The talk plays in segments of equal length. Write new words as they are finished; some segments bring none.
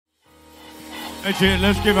That's it.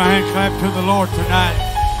 Let's give a hand clap to the Lord tonight.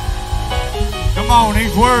 Come on,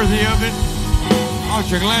 He's worthy of it. Aren't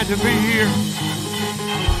you glad to be here?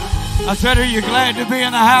 I said, are you glad to be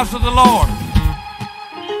in the house of the Lord?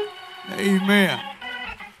 Amen.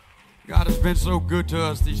 God has been so good to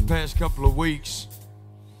us these past couple of weeks.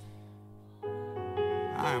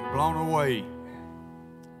 I am blown away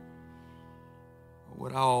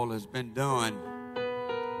what all has been done.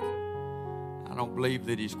 I don't believe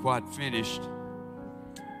that He's quite finished.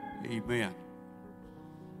 Amen.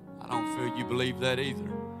 I don't feel you believe that either.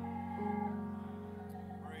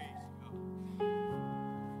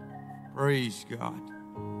 Praise God.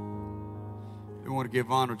 We want to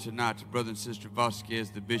give honor tonight to Brother and Sister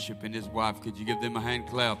Vasquez, the bishop, and his wife. Could you give them a hand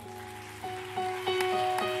clap?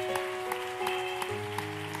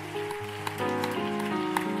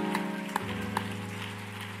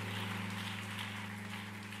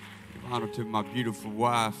 Give honor to my beautiful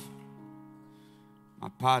wife. My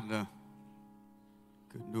partner,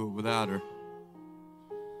 couldn't do it without her.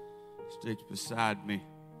 Sticks beside me,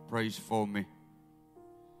 prays for me.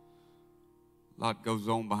 A lot goes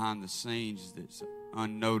on behind the scenes that's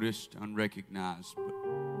unnoticed, unrecognized, but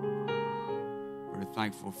very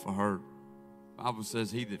thankful for her. The Bible says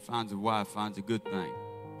he that finds a wife finds a good thing.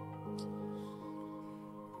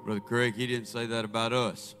 Brother Craig, he didn't say that about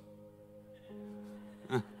us.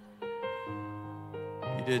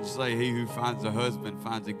 He did say he who finds a husband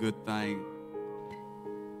finds a good thing.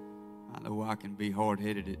 I know I can be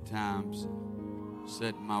hard-headed at times,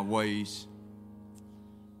 set in my ways.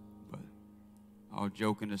 All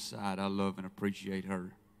joking aside, I love and appreciate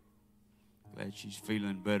her. Glad she's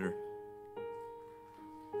feeling better.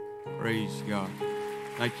 Praise God.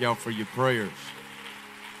 Thank y'all for your prayers.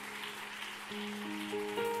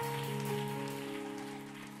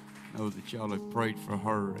 Know that y'all have prayed for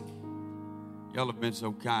her. And y'all have been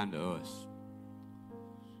so kind to us.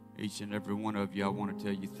 Each and every one of you, I want to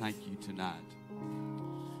tell you thank you tonight.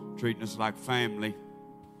 Treating us like family.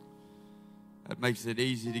 That makes it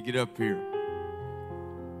easy to get up here.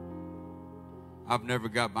 I've never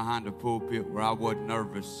got behind a pulpit where I wasn't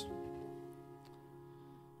nervous.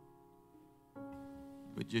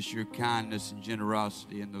 But just your kindness and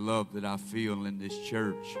generosity and the love that I feel in this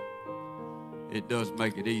church, it does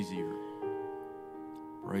make it easier.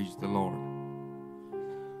 Praise the Lord.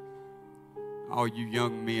 All you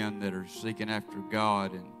young men that are seeking after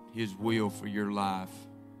God and His will for your life,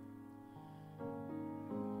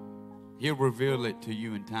 He'll reveal it to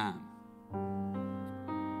you in time.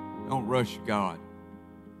 Don't rush God.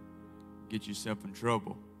 Get yourself in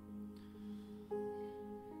trouble.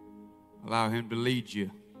 Allow Him to lead you,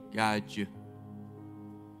 guide you.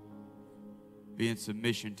 Be in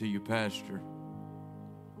submission to your pastor.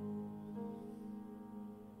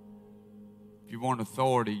 If you want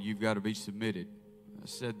authority, you've got to be submitted. I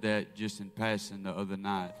said that just in passing the other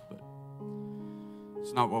night, but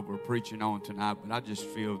it's not what we're preaching on tonight. But I just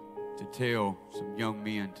feel to tell some young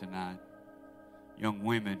men tonight, young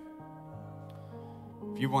women,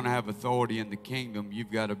 if you want to have authority in the kingdom,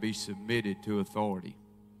 you've got to be submitted to authority.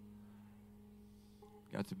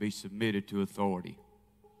 Got to be submitted to authority.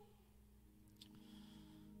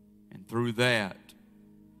 And through that,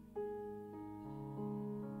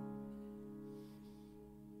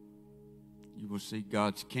 you will see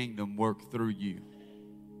God's kingdom work through you.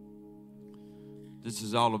 This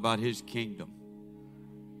is all about His kingdom.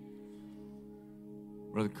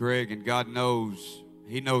 Brother Craig, and God knows,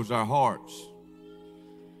 He knows our hearts.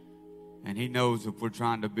 And He knows if we're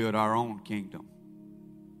trying to build our own kingdom.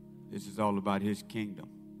 This is all about His kingdom.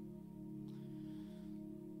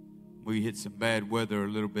 We hit some bad weather a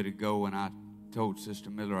little bit ago, and I told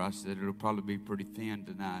Sister Miller, I said, it'll probably be pretty thin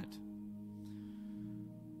tonight.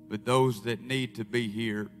 But those that need to be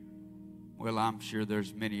here, well, I'm sure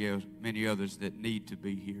there's many others that need to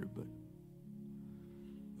be here, but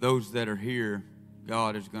those that are here,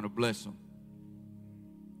 God is going to bless them.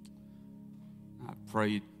 I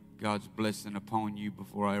prayed God's blessing upon you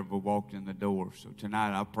before I ever walked in the door. So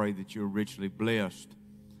tonight I pray that you're richly blessed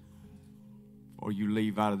before you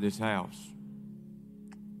leave out of this house.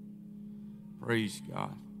 Praise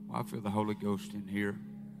God. Well, I feel the Holy Ghost in here.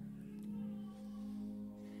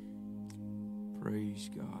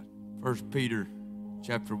 Praise God. 1 Peter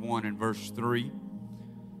chapter 1 and verse 3.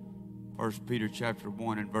 1 Peter chapter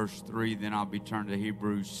 1 and verse 3. Then I'll be turned to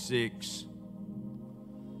Hebrews 6.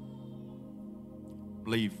 I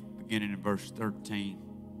believe beginning in verse 13.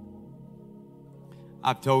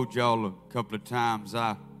 I've told y'all a couple of times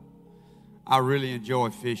I really enjoy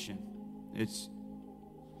fishing. It's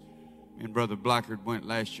me and Brother Blackard went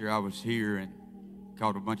last year. I was here, and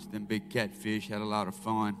caught a bunch of them big catfish. Had a lot of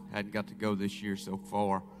fun. Hadn't got to go this year so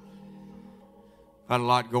far. Had a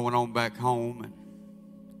lot going on back home, and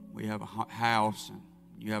we have a house, and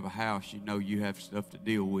you have a house, you know you have stuff to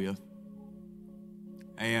deal with.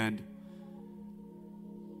 And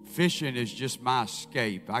fishing is just my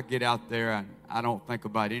escape. I get out there and I don't think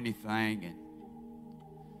about anything. And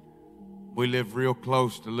we live real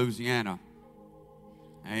close to Louisiana.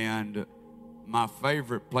 And my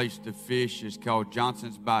favorite place to fish is called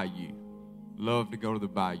Johnson's Bayou. Love to go to the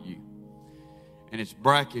bayou. And it's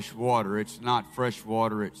brackish water. It's not fresh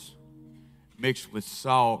water. It's mixed with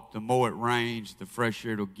salt. The more it rains, the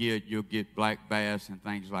fresher it'll get. You'll get black bass and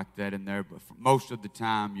things like that in there. But for most of the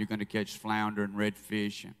time, you're going to catch flounder and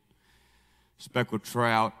redfish and speckled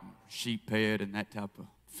trout, sheephead, and that type of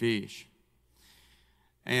fish.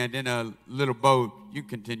 And in a little boat, you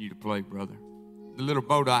continue to play, brother. The little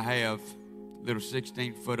boat I have, little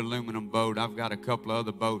 16-foot aluminum boat, I've got a couple of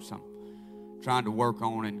other boats I'm trying to work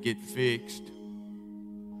on and get fixed.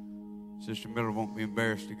 Sister Miller won't be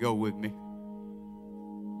embarrassed to go with me.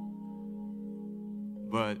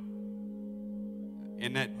 But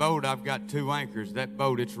in that boat, I've got 2 anchors. That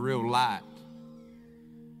boat, it's real light.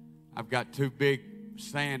 I've got 2 big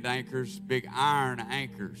sand anchors, big iron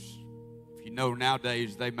anchors. If you know,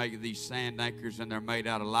 nowadays they make these sand anchors and they're made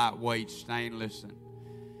out of lightweight stainless, and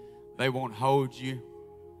they won't hold you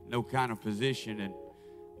no kind of position. And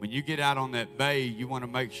when you get out on that bay, you want to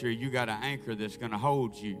make sure you got an anchor that's going to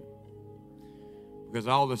hold you, because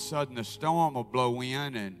all of a sudden the storm will blow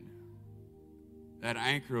in and that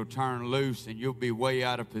anchor will turn loose and you'll be way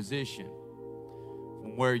out of position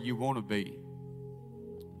from where you want to be.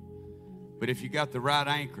 But if you got the right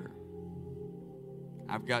anchor,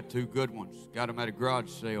 I've got 2 good ones. Got them at a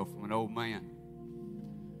garage sale from an old man.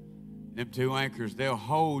 Them 2 anchors, they'll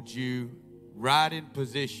hold you right in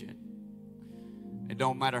position. It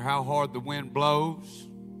don't matter how hard the wind blows,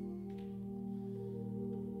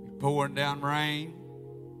 pouring down rain,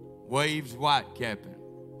 waves white capping.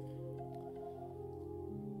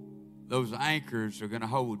 Those anchors are going to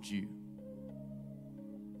hold you.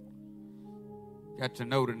 Got to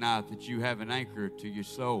know tonight that you have an anchor to your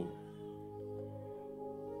soul.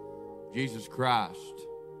 Jesus Christ.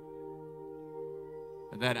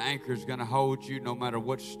 And that anchor is going to hold you no matter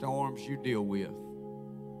what storms you deal with.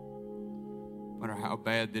 No matter how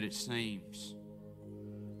bad that it seems.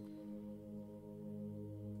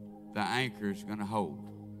 The anchor is going to hold.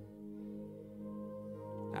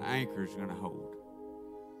 The anchor is going to hold.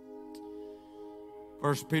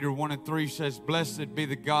 1 Peter 1:3 says, "Blessed be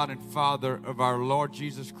the God and Father of our Lord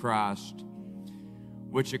Jesus Christ,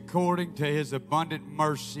 which according to his abundant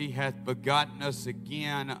mercy hath begotten us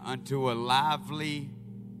again unto a lively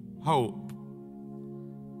hope."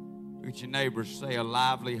 Look at your neighbor, say a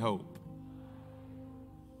lively hope.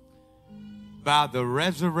 By the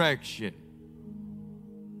resurrection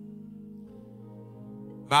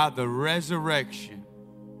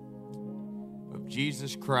of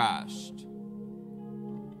Jesus Christ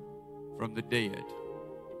from the dead.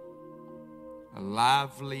 A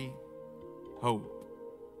lively hope.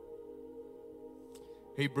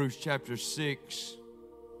 Hebrews chapter 6.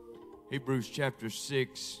 Hebrews chapter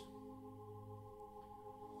 6.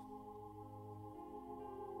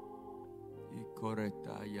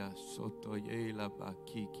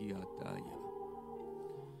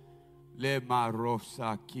 Le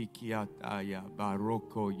marosa kikiataya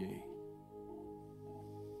barokoye.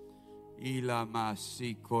 Ila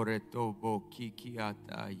masi koretobo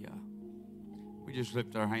kikiataya. We just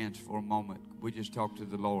lift our hands for a moment. We just talk to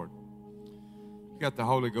the Lord. You got the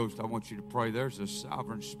Holy Ghost, I want you to pray. There's a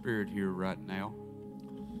sovereign spirit here right now.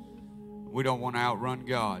 We don't want to outrun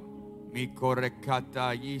God. Mi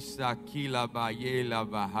korekata yisa kila bayela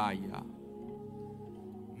bahaya.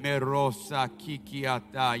 Merosa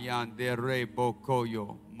kikiataya andere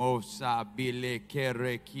bokoyo. Mosa bile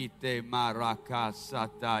kerekite maraka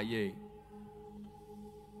sataye.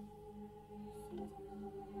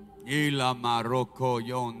 Ila maroko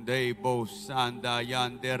yonde bosanda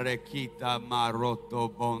yandere kita maroto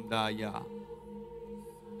bondaya.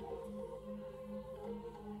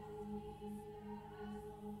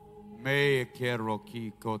 Me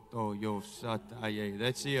keroki koto yo sataye.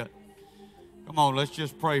 That's it. Come on, let's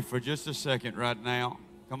just pray for just a second right now.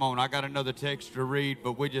 Come on, I got another text to read,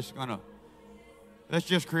 but we're just going to, let's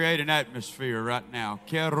just create an atmosphere right now.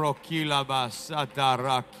 Keroki la basata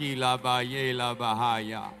raki la baye la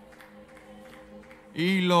bahaya.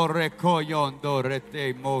 Ilo rekoyondo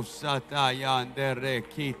rete mosata yandere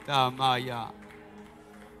kita maya.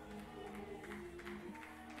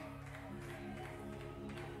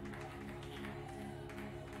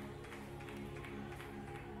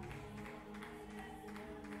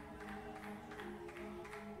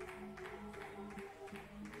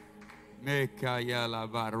 My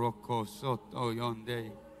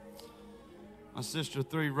sister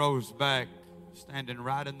 3 rows back, standing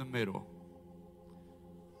right in the middle.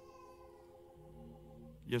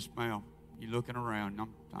 Yes, ma'am. You looking around.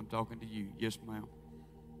 I'm talking to you. Yes, ma'am.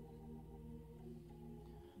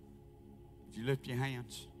 Would you lift your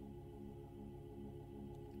hands?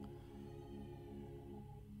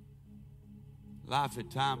 Life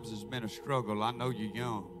at times has been a struggle. I know you're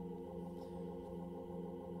young.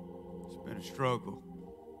 It's been a struggle.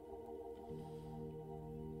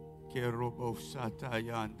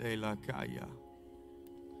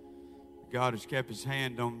 God has kept his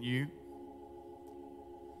hand on you.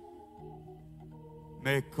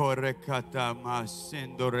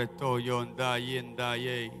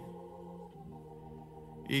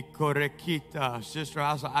 Sister,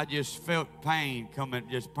 I just felt pain coming,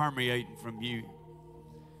 just permeating from you.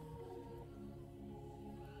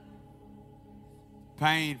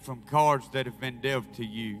 Pain from cards that have been dealt to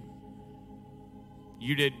you.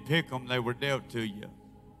 You didn't pick them, they were dealt to you.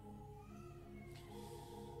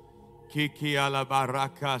 Kiki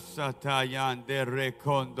alabaraka satayandere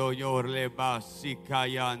kondo yorleba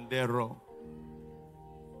sikayandero.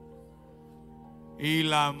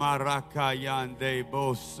 Ila marakayande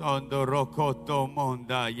bosondo rokoto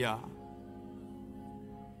mondaya.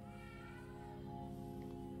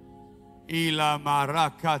 Ila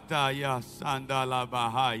marakataya sandala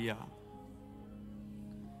bahaya.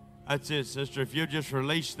 That's it, sister. If you'll just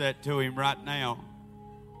release that to him right now.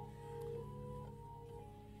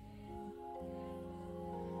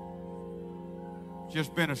 It's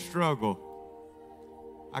just been a struggle.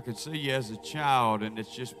 I could see you as a child, and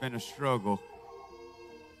it's just been a struggle.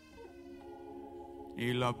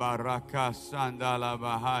 Ila baraka sandala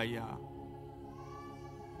bahaya.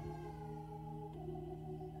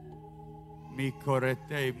 Mi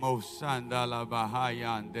korete mo sandala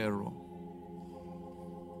bahaya andero.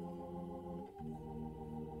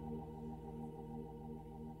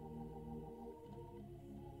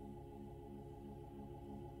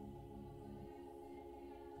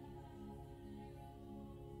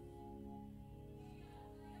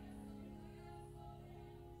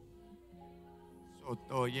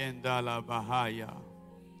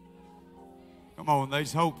 Come on,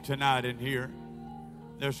 there's hope tonight in here.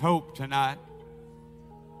 There's hope tonight.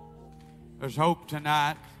 There's hope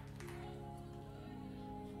tonight.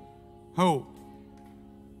 Hope.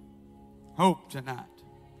 Hope tonight.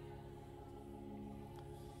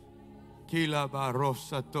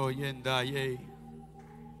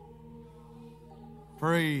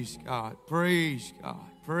 Praise God. Praise God.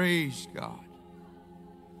 Praise God.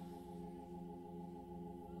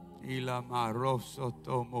 Ila maroso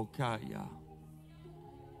tomokaya.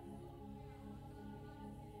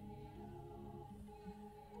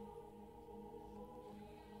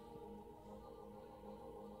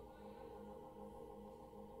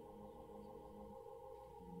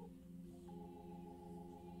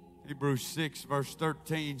 Hebrews 6 verse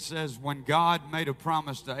 13 says, when God made a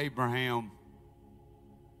promise to Abraham,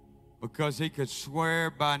 because he could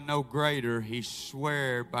swear by no greater, he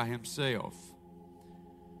swore by himself,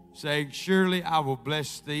 saying, surely I will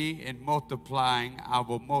bless thee, and multiplying I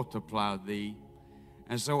will multiply thee.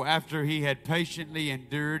 And so after he had patiently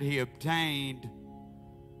endured, he obtained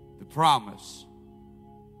the promise.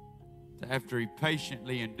 After he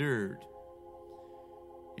patiently endured,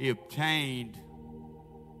 he obtained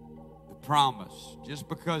the promise. Just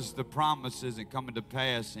because the promise isn't coming to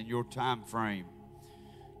pass in your time frame,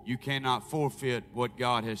 you cannot forfeit what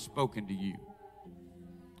God has spoken to you.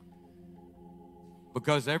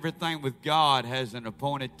 Because everything with God has an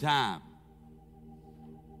appointed time.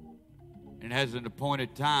 It has an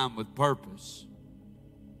appointed time with purpose.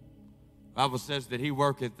 The Bible says that he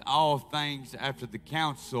worketh all things after the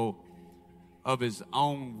counsel of his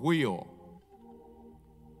own will.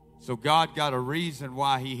 So God got a reason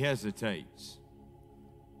why he hesitates.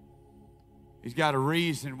 He's got a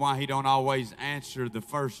reason why he don't always answer the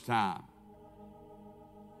first time.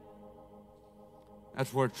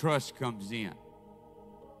 That's where trust comes in.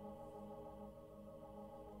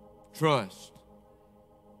 Trust.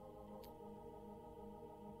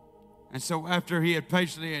 And so after he had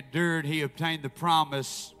patiently endured, he obtained the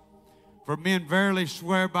promise. For men verily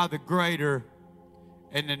swear by the greater,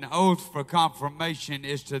 and an oath for confirmation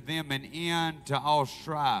is to them an end to all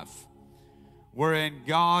strife, wherein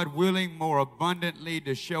God, willing more abundantly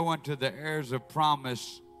to show unto the heirs of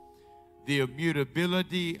promise the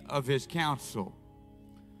immutability of his counsel,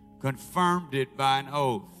 confirmed it by an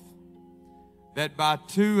oath, that by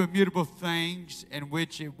two immutable things in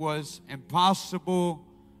which it was impossible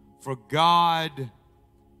for God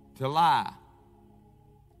to lie,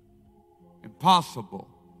 Impossible.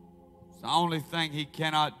 It's the only thing he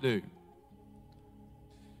cannot do.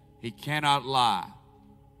 He cannot lie.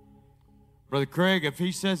 Brother Craig, if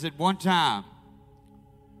he says it one time,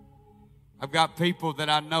 I've got people that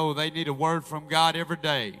I know they need a word from God every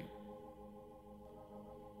day.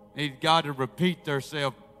 Need God to repeat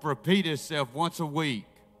himself once a week.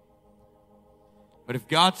 But if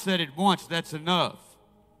God said it once, that's enough.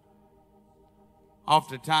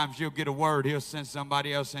 Oftentimes you'll get a word, he'll send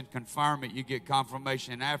somebody else and confirm it. You get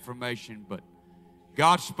confirmation and affirmation. But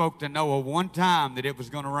God spoke to Noah one time that it was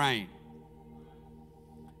going to rain.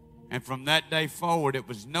 And from that day forward, it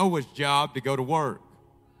was Noah's job to go to work.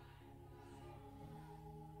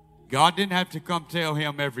 God didn't have to come tell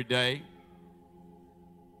him every day.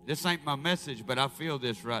 This ain't my message, but I feel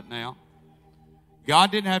this right now.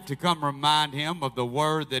 God didn't have to come remind him of the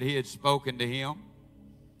word that he had spoken to him.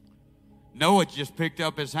 Noah just picked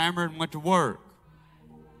up his hammer and went to work.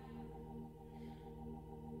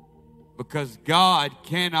 Because God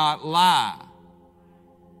cannot lie.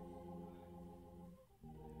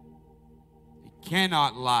 He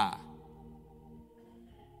cannot lie.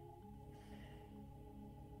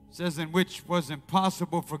 It says, in which was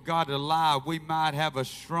impossible for God to lie, we might have a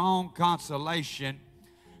strong consolation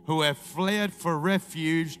who have fled for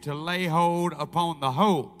refuge to lay hold upon the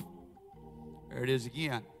hope. There it is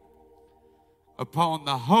again. Upon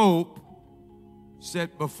the hope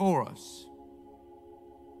set before us,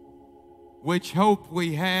 which hope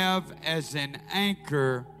we have as an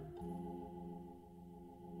anchor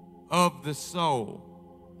of the soul.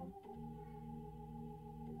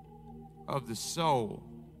 Of the soul.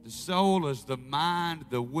 The soul is the mind,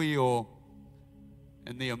 the will,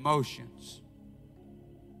 and the emotions.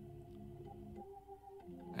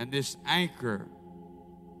 And this anchor,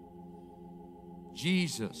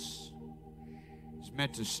 Jesus, is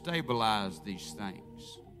meant to stabilize these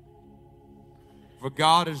things. For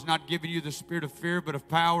God has not given you the spirit of fear, but of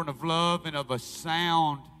power and of love and of a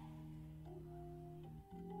sound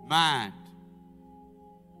mind.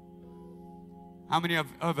 How many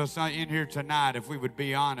of us in here tonight, if we would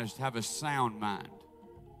be honest, have a sound mind?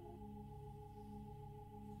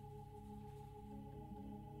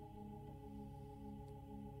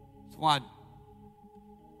 That's why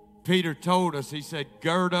Peter told us, he said,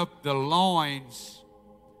 gird up the loins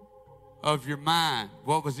of your mind.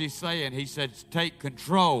 What was he saying? He said, take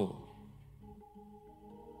control.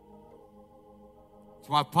 That's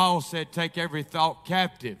why Paul said, take every thought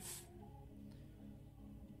captive.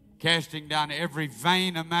 Casting down every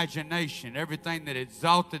vain imagination, everything that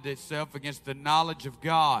exalted itself against the knowledge of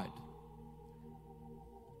God.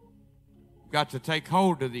 We've got to take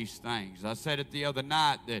hold of these things. I said it the other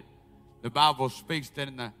night that the Bible speaks that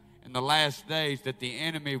in the last days that the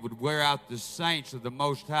enemy would wear out the saints of the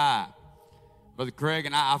Most High. Brother Craig,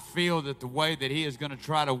 and I feel that the way that he is going to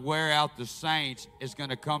try to wear out the saints is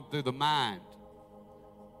going to come through the mind.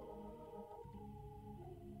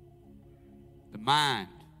 The mind.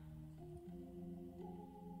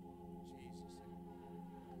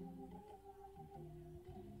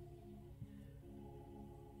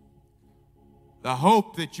 The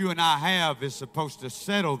hope that you and I have is supposed to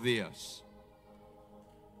settle this.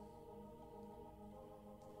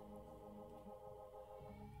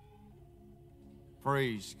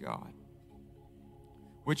 Praise God.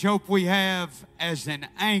 Which hope we have as an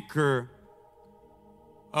anchor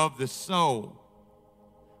of the soul,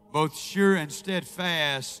 both sure and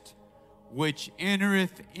steadfast, which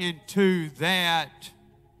entereth into that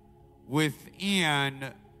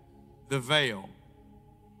within the veil.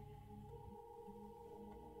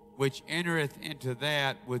 Which entereth into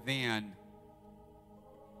that within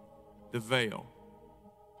the veil.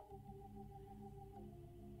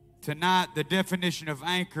 Tonight, the definition of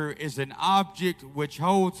anchor is an object which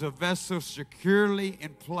holds a vessel securely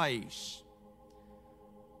in place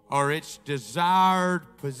or its desired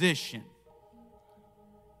position.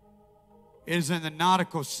 It is in the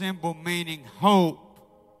nautical symbol meaning hope,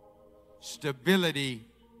 stability,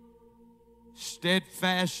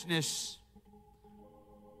 steadfastness,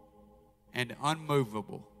 and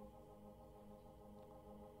unmovable.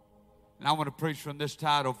 And I want to preach from this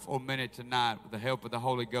title for a minute tonight with the help of the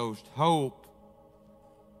Holy Ghost. Hope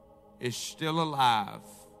is still alive.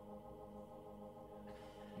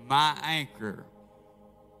 My anchor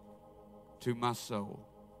to my soul.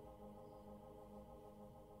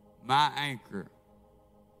 My anchor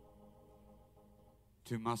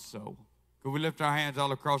to my soul. Could we lift our hands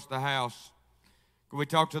all across the house? Could we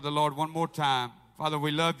talk to the Lord one more time? Father,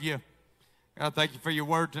 we love you. God, thank you for your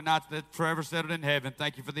word tonight that's forever settled in heaven.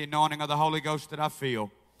 Thank you for the anointing of the Holy Ghost that I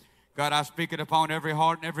feel. God, I speak it upon every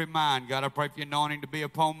heart and every mind. God, I pray for your anointing to be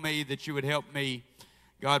upon me, that you would help me.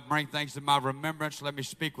 God, bring things to my remembrance. Let me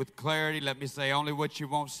speak with clarity. Let me say only what you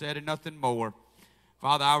want said and nothing more.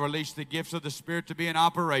 Father, I release the gifts of the Spirit to be in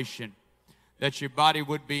operation, that your body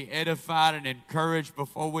would be edified and encouraged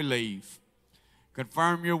before we leave.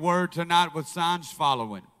 Confirm your word tonight with signs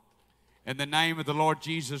following. In the name of the Lord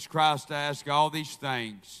Jesus Christ, I ask all these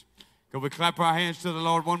things. Can we clap our hands to the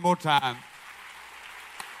Lord one more time?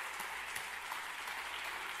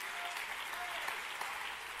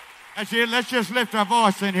 That's it. Let's just lift our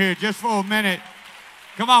voice in here just for a minute.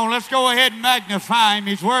 Come on, let's go ahead and magnify him.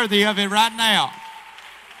 He's worthy of it right now.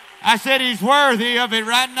 I said he's worthy of it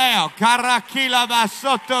right now. Karakila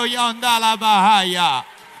basoto yondala bahaya.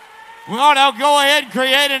 We ought to go ahead and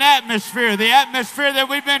create an atmosphere. The atmosphere that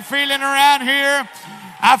we've been feeling around here,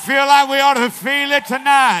 I feel like we ought to feel it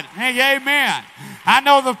tonight. Hey, amen. I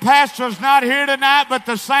know the pastor's not here tonight, but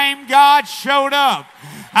the same God showed up.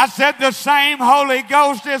 I said the same Holy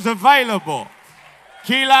Ghost is available.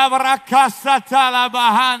 In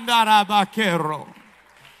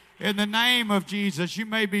the name of Jesus, you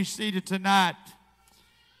may be seated tonight.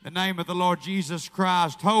 In the name of the Lord Jesus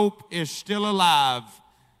Christ, hope is still alive,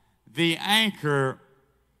 the anchor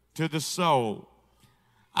to the soul.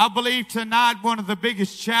 I believe tonight one of the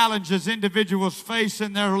biggest challenges individuals face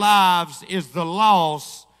in their lives is the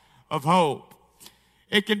loss of hope.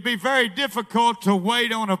 It can be very difficult to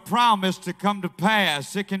wait on a promise to come to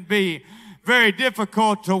pass. It can be very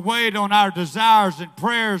difficult to wait on our desires and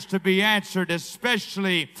prayers to be answered,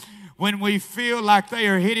 especially when we feel like they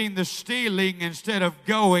are hitting the ceiling instead of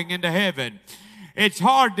going into heaven. It's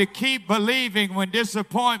hard to keep believing when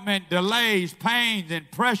disappointment, delays, pains,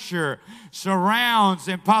 and pressure surrounds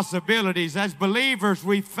impossibilities. As believers,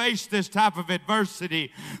 we face this type of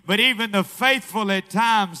adversity, but even the faithful at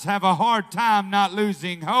times have a hard time not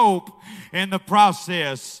losing hope in the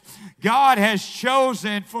process. God has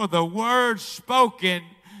chosen for the word spoken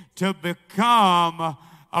to become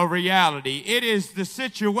a reality. It is the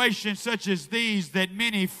situations such as these that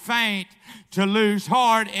many faint to lose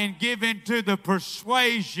heart and give into the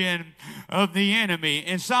persuasion of the enemy.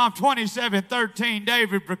 In Psalm 27:13,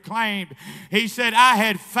 David proclaimed, he said, I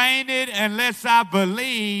had fainted unless I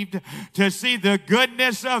believed to see the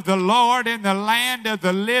goodness of the Lord in the land of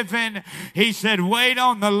the living. He said, wait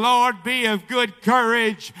on the Lord, be of good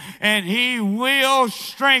courage, and he will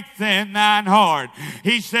strengthen thine heart.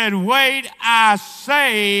 He said, wait, I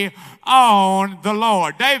say, on the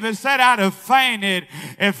Lord. David said, I'd have fainted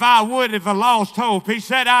if I would have lost hope. He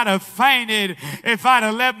said, I'd have fainted if I'd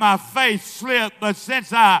have let my faith slip. But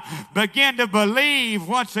since I begin to believe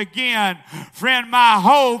once again, friend, my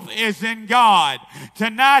hope is in God.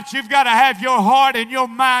 Tonight, you've got to have your heart and your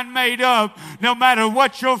mind made up, no matter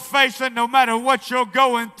what you're facing, no matter what you're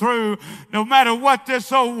going through, no matter what this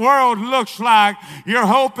whole world looks like. Your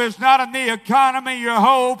hope is not in the economy. Your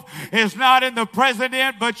hope is not in the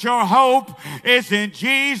president, but your hope is in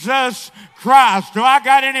Jesus Christ. Do I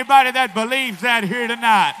got anybody that believes that here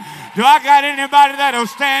tonight? Do I got anybody that will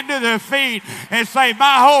stand to their feet and say,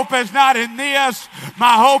 my hope is not in this,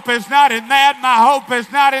 my hope is not in that, my hope is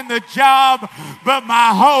not in the job, but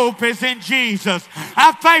my hope is in Jesus.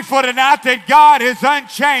 I'm thankful tonight that God is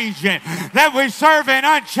unchanging, that we serve an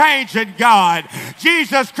unchanging God.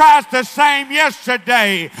 Jesus Christ the same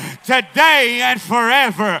yesterday, today, and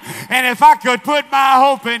forever. And if I could put my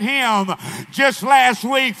hope in him just last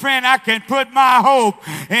week, friend, I can put my hope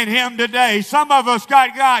in him today. Some of us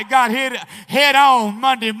got hit head on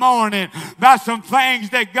Monday morning by some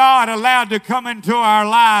things that God allowed to come into our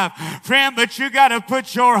life. Friend, but you got to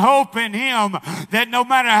put your hope in him, that no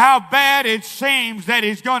matter how bad it seems, that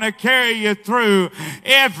he's going to carry you through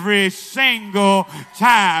every single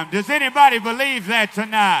time. Does anybody believe that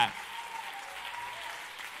tonight?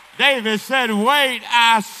 David said, wait,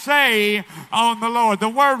 I say, on the Lord. The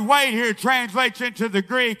word wait here translates into the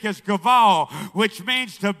Greek as gaval, which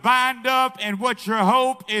means to bind up and what your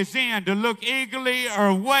hope is in, to look eagerly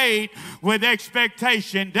or wait with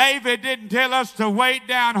expectation. David didn't tell us to wait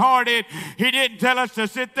downhearted. He didn't tell us to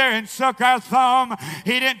sit there and suck our thumb.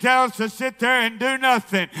 He didn't tell us to sit there and do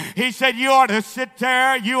nothing. He said you ought to sit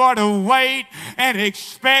there, you ought to wait and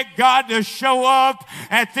expect God to show up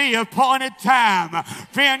at the appointed time.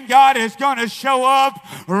 Friend, God is going to show up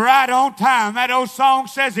right on time. That old song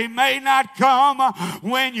says he may not come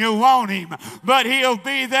when you want him, but he'll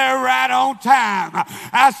be there right on time.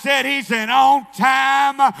 I said he's an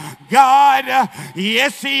on-time God.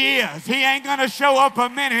 Yes, he is. He ain't going to show up a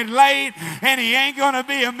minute late, and he ain't going to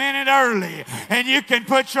be a minute early. And you can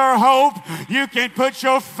put your hope, you can put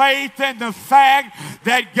your faith in the fact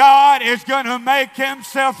that God is going to make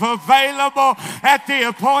himself available at the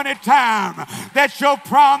appointed time, that your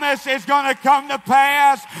promise is going to come to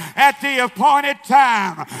pass at the appointed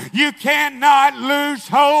time. You cannot lose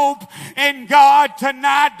hope in God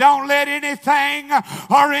tonight. Don't let anything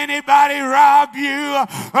or anybody rob you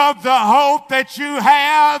of the hope that you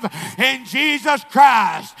have in Jesus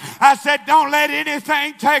Christ. I said, don't let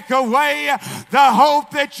anything take away the hope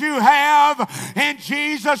that you have in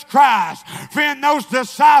Jesus Christ. Friend, those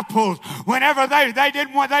disciples, whenever they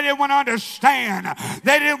didn't want to understand,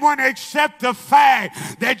 they didn't want to accept the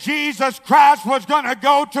fact that Jesus Christ was going to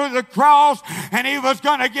go to the cross and he was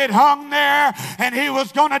going to get hung there and he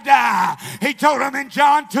was going to die. He told them in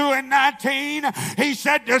John 2:19, he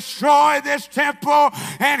said, destroy this temple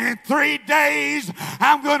and in 3 days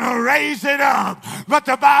I'm going to raise it up. But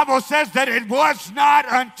the Bible says that it was not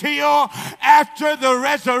until after the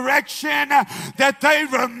resurrection that they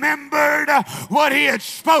remembered what he had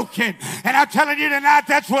spoken. And I'm telling you tonight,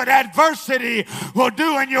 that's what adversity will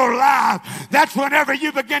do in your life. That's whenever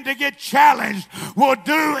you begin to get challenged will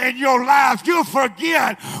do in your life. You'll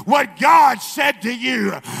forget what God said to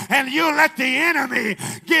you, and you'll let the enemy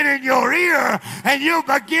get in your ear, and you'll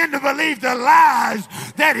begin to believe the lies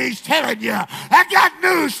that he's telling you. I got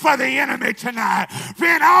news for the enemy tonight.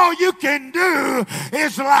 Friend, all you can do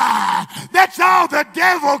is lie. That's all the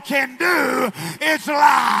devil can do is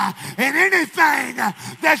lie. And anything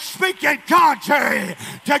that's speaking contrary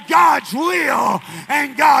to God's will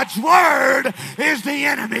and God's word is the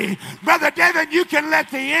enemy. Brother David, you can let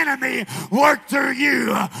the enemy work through you.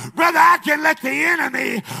 Brother, I can let the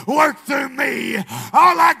enemy work through me.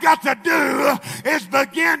 All I got to do is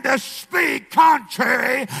begin to speak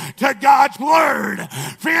contrary to God's word.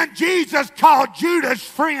 Friend, Jesus called Judas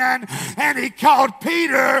friend and he called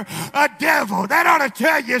Peter a devil. That ought to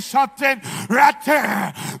tell you something right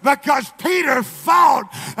there, because Peter fought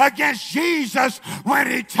against Jesus when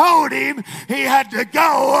he told him he had to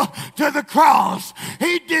go to the cross.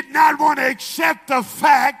 He did not want to accept the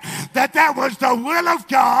fact that that was the will of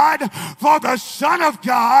God for the Son of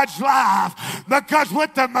God's life, because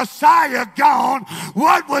with the Messiah gone,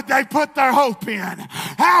 what would they put their hope in?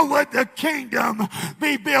 How would the kingdom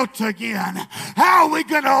be built again? How are we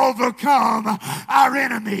going to overcome our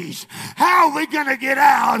enemies? How are we going to get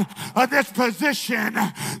out of this position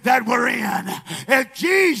that we're in? If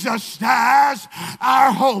Jesus dies,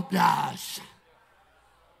 our hope dies.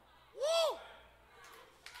 Woo!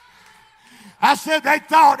 I said they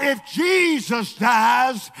thought if Jesus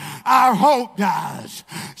dies, our hope dies.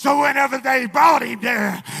 So whenever they brought him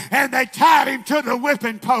there and they tied him to the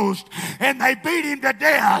whipping post and they beat him to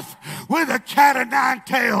death with a cat of nine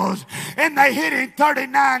tails and they hit him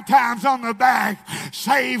 39 times on the back,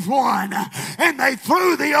 save one, and they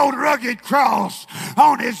threw the old rugged cross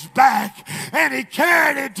on his back and he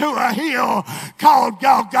carried it to a hill called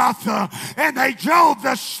Golgotha, and they drove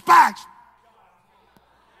the spikes.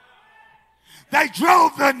 They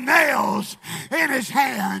drove the nails in his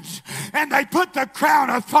hands and they put the crown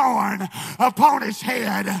of thorn upon his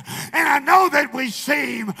head. And I know that we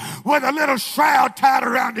see him with a little shroud tied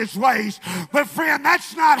around his waist. But friend,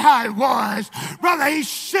 that's not how it was. Brother, he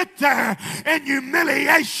sit there in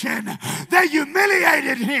humiliation. They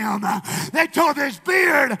humiliated him. They tore his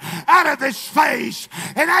beard out of his face.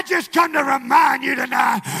 And I just come to remind you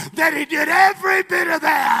tonight that he did every bit of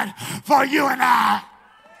that for you and I.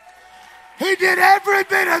 He did every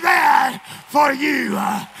bit of that for you.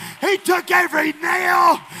 He took every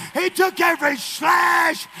nail. He took every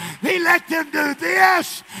slash. He let them do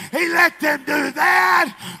this. He let them do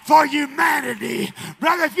that for humanity.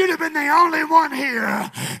 Brother, if you'd have been the only one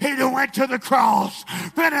here, he'd have went to the cross.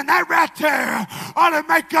 But and that right there ought to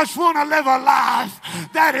make us want to live a life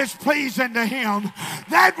that is pleasing to him.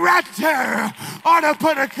 That right there ought to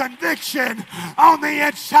put a conviction on the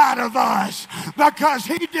inside of us, because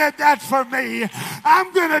he did that for me.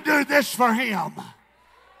 I'm going to do this for him.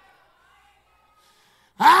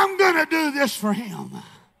 I'm going to do this for him.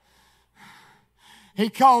 He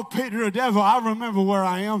called Peter a devil. I remember where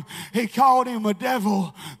I am. He called him a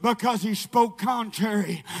devil because he spoke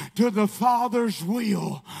contrary to the Father's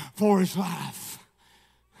will for his life.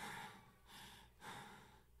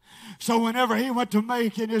 So whenever he went to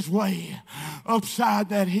making his way upside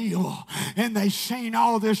that hill, and they seen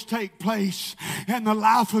all this take place in the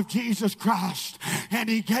life of Jesus Christ, and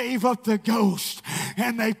he gave up the ghost,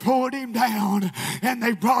 and they pulled him down, and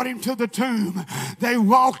they brought him to the tomb. They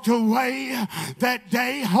walked away that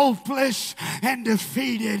day hopeless and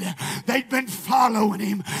defeated. They'd been following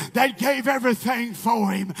him. They gave everything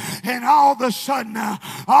for him, and all of a sudden,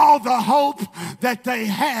 all the hope that they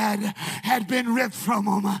had been ripped from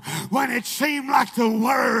them. When it seemed like the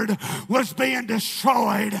word was being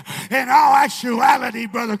destroyed, in all actuality,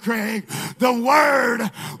 Brother Craig, the word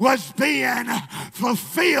was being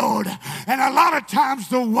fulfilled. And a lot of times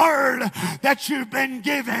the word that you've been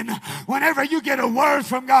given, whenever you get a word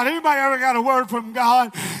from God, anybody ever got a word from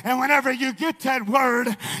God? And whenever you get that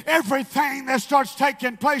word, everything that starts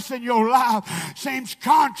taking place in your life seems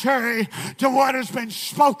contrary to what has been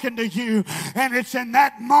spoken to you. And it's in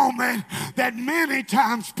that moment that many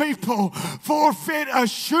times people forfeit a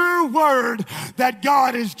sure word that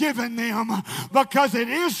God has given them, because it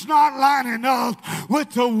is not lining up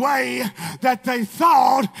with the way that they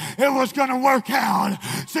thought it was going to work out.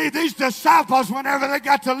 See, these disciples, whenever they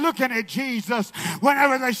got to looking at Jesus,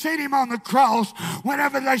 whenever they seen him on the cross,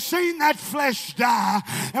 whenever they seen that flesh die,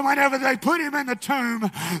 and whenever they put him in the tomb,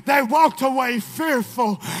 they walked away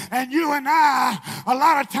fearful. And you and I, a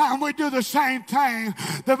lot of time we do the same thing.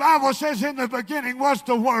 The Bible says in the beginning was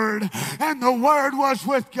the Word, and the Word was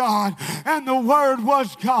with God, and the Word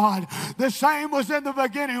was God. The same was in the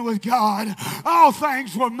beginning with God. All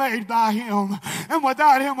things were made by him, and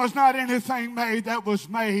without him was not anything made that was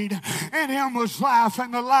made. In him was life,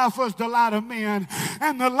 and the life was the light of men.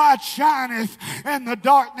 And the light shineth in the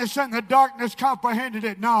darkness, and the darkness comprehended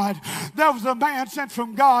it not. There was a man sent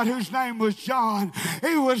from God whose name was John.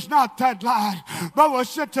 He was not that light, but was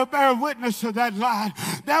sent to bear witness to that light.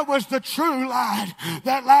 That was the true light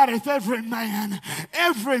that lighteth every man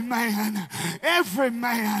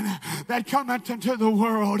that cometh into the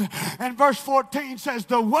world. And verse 14 says,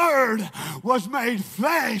 the Word was made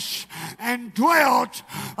flesh and dwelt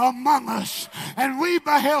among us, and we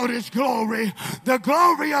beheld his glory, the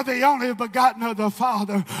glory of the only begotten of the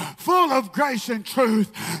Father, full of grace and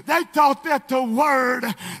truth. They thought that the Word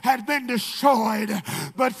had been destroyed,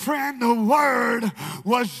 but friend, the Word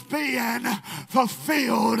was being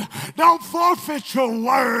fulfilled. Don't forfeit your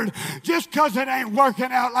word just because it ain't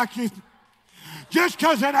working out like you just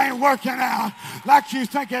because it ain't working out like you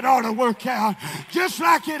think it ought to work out. Just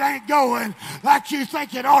like it ain't going like you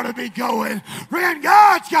think it ought to be going. Friend,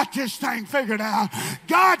 God's got this thing figured out.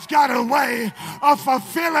 God's got a way of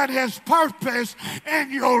fulfilling his purpose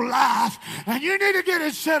in your life. And you need to get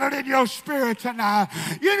it settled in your spirit tonight.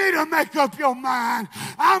 You need to make up your mind.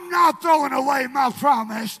 I'm not throwing away my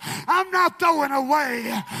promise. I'm not throwing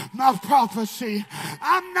away my prophecy.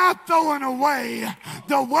 I'm not throwing away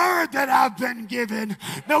the word that I've been given.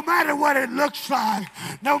 No matter what it looks like,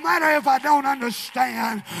 no matter if I don't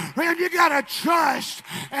understand, friend, you got to trust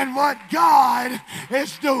in what God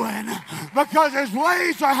is doing, because his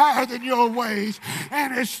ways are higher than your ways,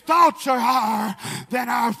 and his thoughts are higher than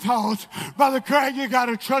our thoughts. Brother Craig, you got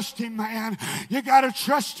to trust him, man. You got to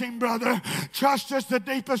trust him, brother. Trust is the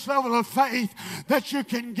deepest level of faith that you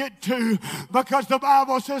can get to, because the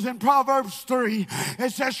Bible says in Proverbs 3,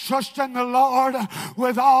 it says, trust in the Lord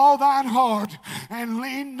with all thine heart, and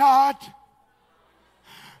lean not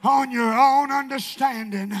on your own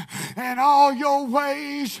understanding. In all your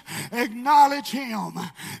ways acknowledge him,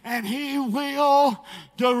 and he will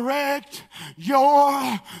direct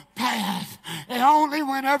your path. And only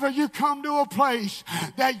whenever you come to a place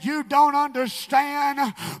that you don't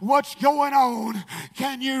understand what's going on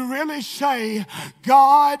can you really say,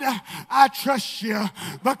 God, I trust you.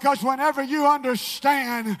 Because whenever you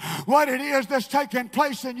understand what it is that's taking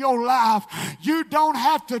place in your life, you don't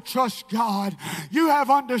have to trust God. You have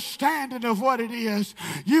understanding of what it is.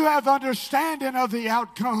 You have understanding of the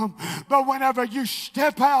outcome. But whenever you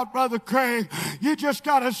step out, Brother Craig, you just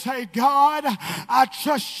got to say, God, I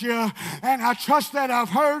trust you, and I trust that I've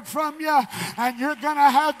heard from you, and you're going to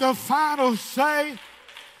have the final say.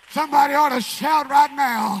 Somebody ought to shout right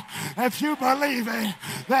now, if you believe it,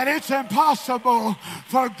 that it's impossible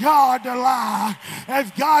for God to lie.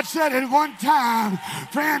 If God said it one time,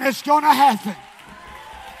 friend, it's going to happen.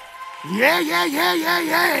 Yeah.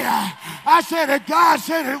 I said that God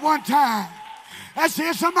said it one time. That's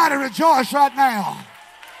it. Somebody rejoice right now.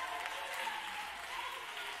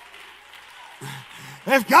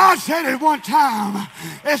 If God said it one time,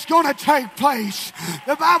 it's going to take place.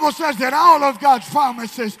 The Bible says that all of God's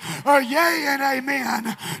promises are yea and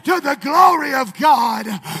amen to the glory of God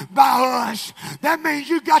by us. That means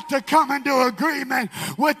you got to come into agreement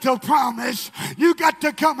with the promise. You got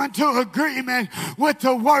to come into agreement with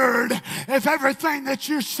the word. If everything that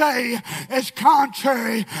you say is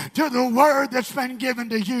contrary to the word that's been given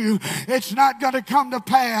to you, it's not going to come to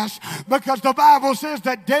pass, because the Bible says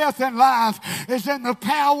that death and life is in the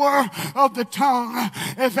power of the tongue.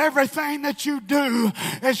 If everything that you do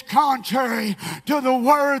is contrary to the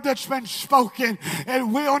word that's been spoken, it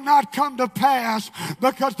will not come to pass,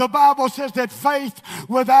 because the Bible says that faith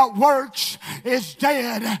without works is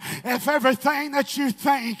dead. If everything that you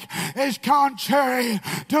think is contrary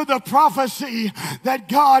to the prophecy that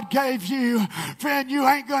God gave you, friend, you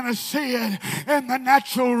ain't going to see it in the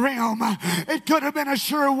natural realm. It could have been a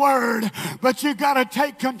sure word, but you got to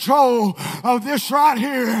take control of this right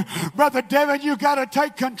here. Brother Devin, you got to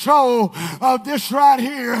take control of this right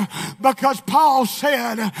here, because Paul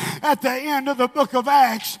said at the end of the book of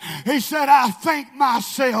Acts, he said, I think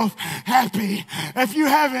myself happy. If you're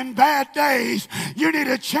having bad days, you need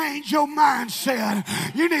to change your mindset.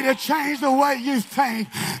 You need to change the way you think,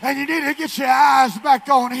 and you need to get your eyes back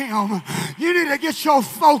on him. You need to get your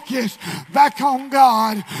focus back on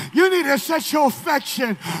God. You need to set your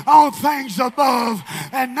affection on things above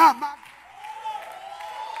and not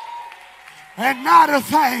the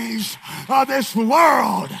things of this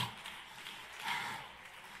world.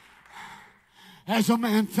 As a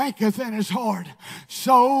man thinketh in his heart,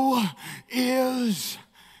 so is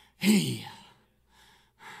he.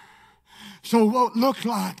 So what looked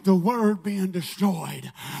like the word being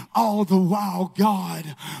destroyed, all the while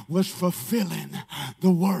God was fulfilling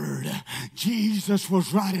the word. Jesus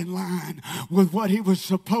was right in line with what he was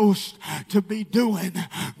supposed to be doing.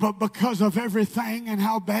 But because of everything and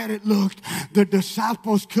how bad it looked, the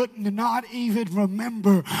disciples could not even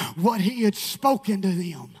remember what he had spoken to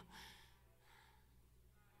them.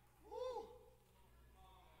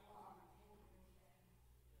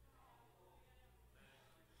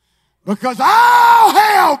 Because all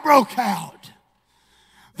hell broke out.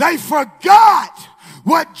 They forgot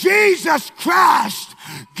what Jesus Christ,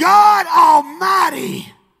 God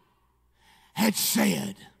Almighty, had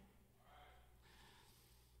said.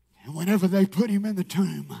 And whenever they put him in the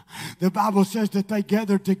tomb, the Bible says that they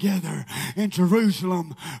gathered together in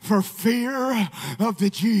Jerusalem for fear of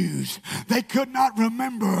the Jews. They could not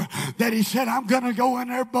remember that he said, I'm going to go in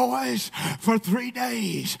there, boys, for 3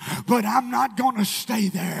 days, but I'm not going to stay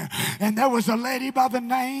there. And there was a lady by the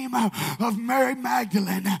name of Mary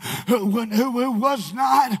Magdalene who was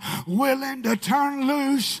not willing to turn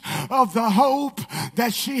loose of the hope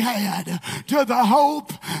that she had to the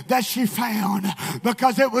hope that she found,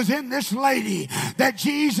 because it was in this lady that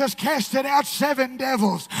Jesus casted out 7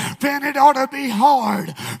 devils. Then it ought to be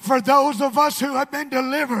hard for those of us who have been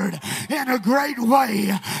delivered in a great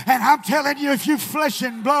way. And I'm telling you, if you're flesh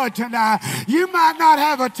and blood tonight, you might not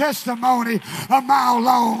have a testimony a mile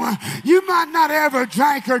long. You might not ever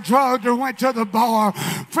drank or drugged or went to the bar,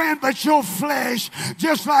 friend, but your flesh,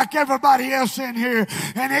 just like everybody else in here,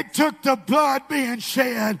 and it took the blood being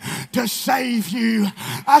shed to save you.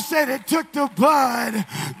 I said it took the blood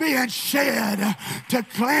being shed to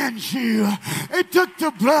cleanse you. It took the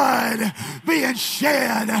blood being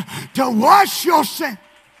shed to wash your sin,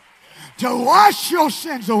 to wash your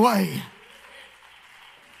sins away.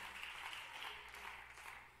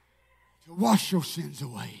 To wash your sins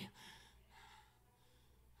away.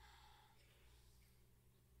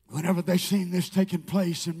 Whenever they seen this taking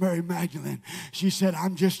place in Mary Magdalene, she said,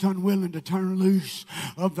 I'm just unwilling to turn loose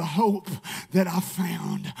of the hope that I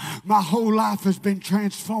found. My whole life has been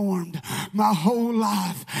transformed. My whole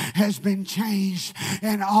life has been changed.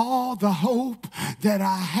 And all the hope that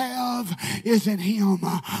I have is in him.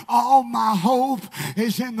 All my hope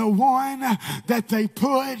is in the one that they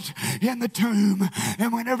put in the tomb.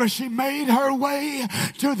 And whenever she made her way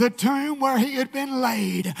to the tomb where he had been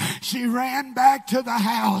laid, she ran back to the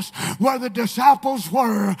house where the disciples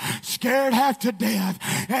were, scared half to death.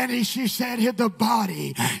 And she said, the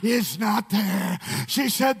body is not there. She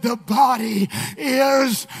said, the body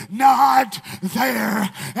is not there.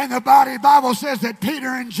 And the Bible says that Peter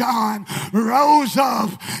and John rose rose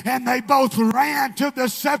up and they both ran to the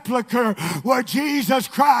sepulcher where Jesus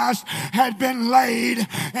Christ had been laid.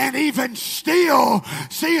 And even still,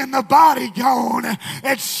 seeing the body gone,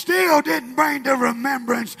 it still didn't bring to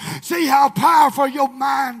remembrance. See how powerful your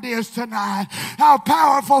mind is tonight, how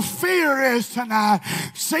powerful fear is tonight.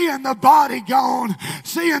 Seeing the body gone,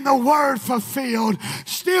 seeing the word fulfilled,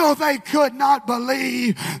 still they could not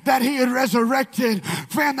believe that he had resurrected.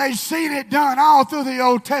 Friend, they've seen it done all through the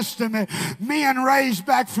Old Testament. Men raised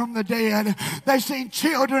back from the dead. They've seen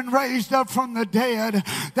children raised up from the dead.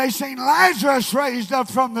 They've seen Lazarus raised up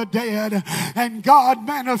from the dead. And God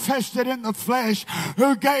manifested in the flesh,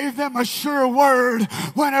 who gave them a sure word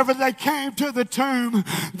whenever they came to the tomb.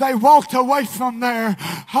 They walked away from there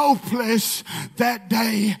hopeless that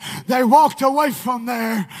day. They walked away from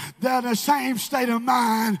there in the same state of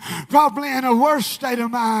mind, probably in a worse state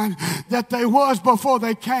of mind that they was before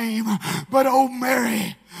they came. But oh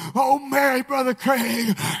Mary, Brother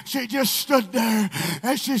Craig, she just stood there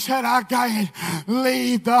and she said, I can't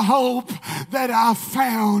leave the hope that I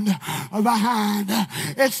found behind.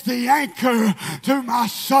 It's the anchor to my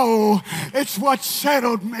soul. It's what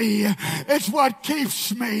settled me. It's what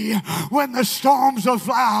keeps me when the storms of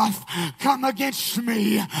life come against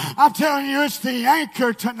me. I'm telling you, it's the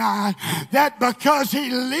anchor tonight, that because he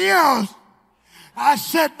lives, I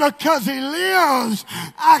said, because he lives,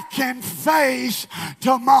 I can face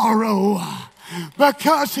tomorrow.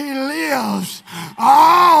 Because he lives,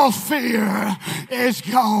 all fear is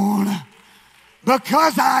gone.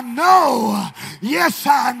 Because I know, yes,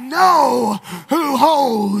 I know who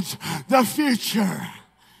holds the future.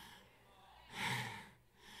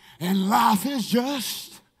 And life is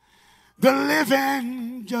just the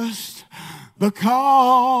living just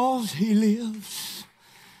because he lives.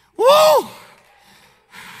 Woo!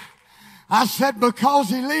 I said, because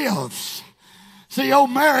he lives. See,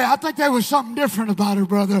 old Mary, I think there was something different about her,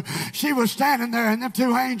 brother. She was standing there, and them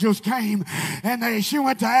two angels came, and she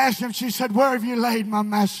went to ask him. She said, where have you laid my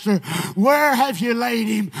master? Where have you laid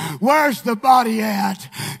him? Where's the body at?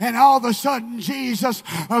 And all of a sudden, Jesus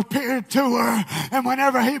appeared to her, and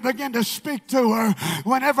whenever he began to speak to her,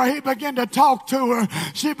 whenever he began to talk to her,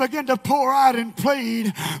 she began to pour out and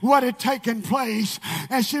plead what had taken place,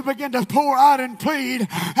 and she began to pour out and plead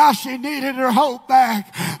how she needed her hope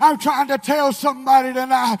back. I'm trying to tell somebody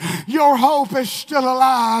tonight, your hope is still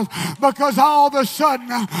alive, because all of a sudden,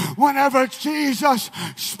 whenever Jesus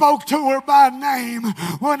spoke to her by name,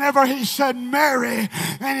 whenever he said Mary,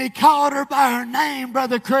 and he called her by her name,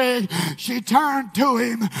 Brother Craig, she turned to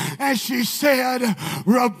him and she said,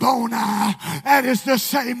 Rabboni. That is the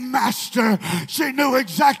same master. She knew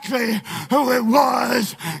exactly who it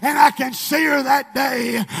was, and I can see her that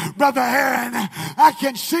day, Brother Aaron. I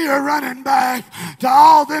can see her running back to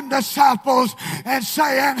all them disciples and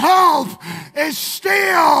saying, hope is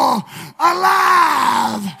still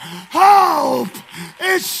alive. Hope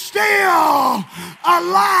is still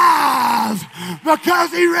alive,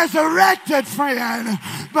 because he resurrected, friend,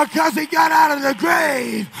 because he got out of the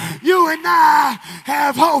grave. You and I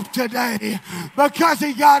have hope today because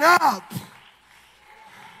he got up.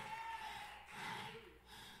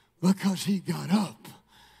 Because he got up,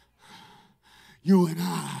 you and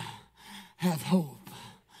I have hope.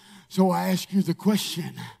 So I ask you the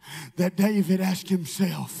question that David asked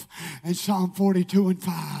himself in Psalm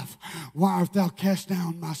 42:5. Why art thou cast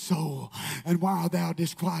down, my soul? And why art thou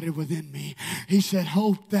disquieted within me? He said,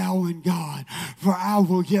 hope thou in God, for I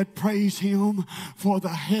will yet praise him for the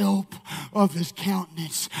help of his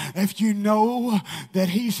countenance. If you know that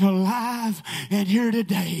he's alive and here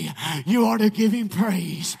today, you ought to give him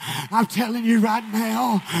praise. I'm telling you right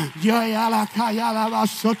now,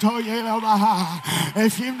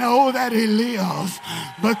 if you know that he lives,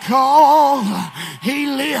 because he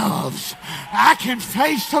lives, I can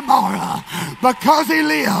face tomorrow. Because he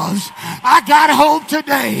lives, I got hope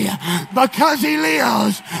today. Because he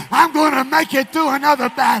lives, I'm going to make it through another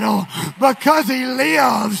battle. Because he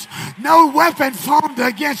lives, no weapon formed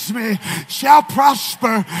against me shall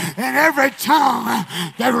prosper, and every tongue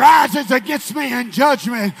that rises against me in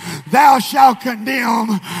judgment thou shalt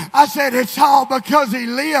condemn. I said, it's all because he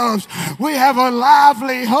lives. We have a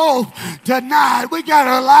lively hope tonight. We got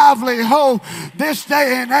a lively hope this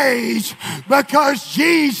day and age because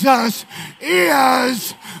Jesus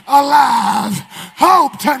is alive.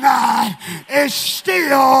 Hope tonight is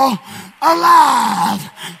still alive.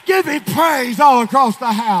 Give him praise all across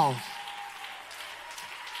the house.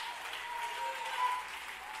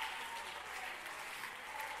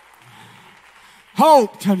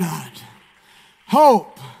 Hope tonight.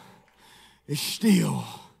 Hope is still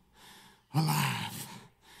alive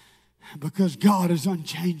because God is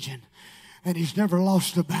unchanging. And he's never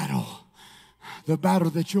lost a battle. The battle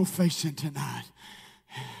that you're facing tonight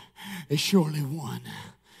is surely won.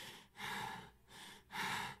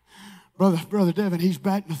 Brother Devin, he's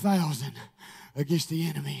batting 1,000 against the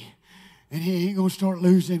enemy. And he ain't going to start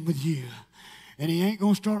losing with you. And he ain't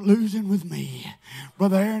going to start losing with me.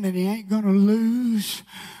 Brother Aaron, and he ain't going to lose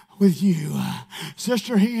with you.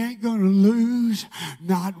 Sister, he ain't going to lose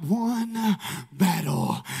not one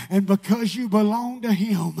battle. And because you belong to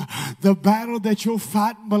him, the battle that you're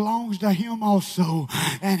fighting belongs to him also.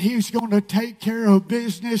 And he's going to take care of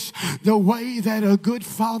business the way that a good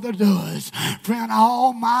father does. Friend,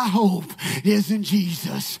 all my hope is in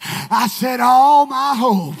Jesus. I said all my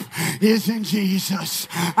hope is in Jesus.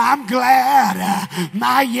 I'm glad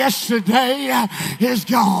my yesterday is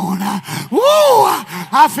gone. Woo!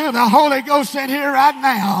 I feel the Holy Ghost in here right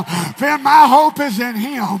now. Friend, my hope is in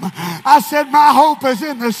him. I said my hope is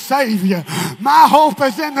in the Savior. My hope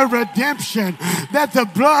is in the redemption that the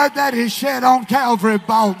blood that he shed on Calvary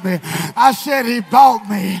bought me. I said he bought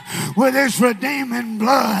me with his redeeming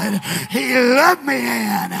blood. He loved me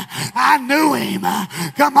in. I knew him.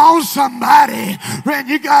 Come on, somebody. Friend,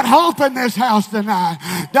 you got hope in this house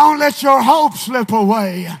tonight. Don't let your hope slip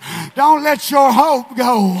away. Don't let your hope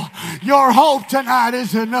go. Your hope tonight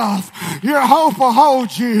is enough. Your hope will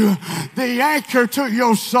hold you, the anchor to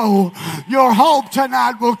your soul. Your hope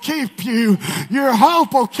tonight will keep you. Your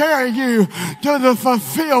hope will carry you to the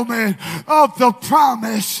fulfillment of the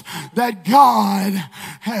promise that God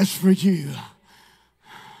has for you.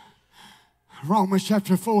 Romans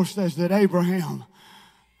chapter 4 says that Abraham,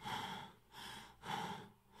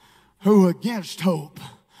 who against hope,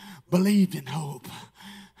 believed in hope.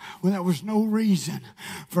 Well, there was no reason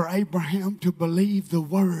for Abraham to believe the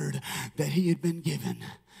word that he had been given.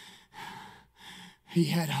 He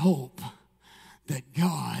had hope that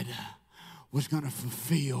God was going to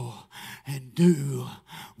fulfill and do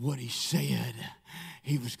what he said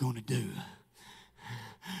he was going to do.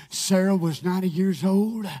 Sarah was 90 years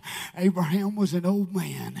old. Abraham was an old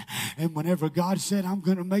man. And whenever God said, I'm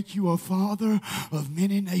going to make you a father of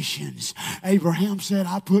many nations, Abraham said,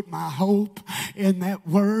 I put my hope in that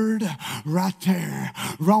word right there.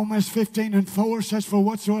 Romans 15:4 says, for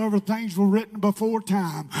whatsoever things were written before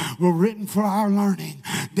time were written for our learning,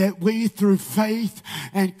 that we through faith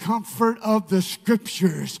and comfort of the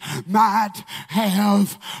scriptures might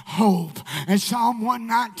have hope. And Psalm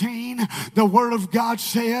 119, the word of God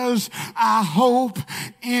says, I hope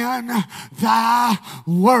in thy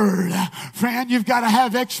word. Friend, you've got to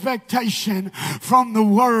have expectation from the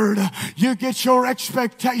word. You get your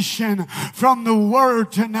expectation from the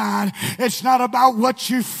word tonight. It's not about what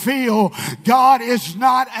you feel. God is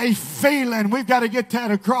not a feeling. We've got to get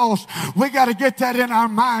that across. We got to get that in our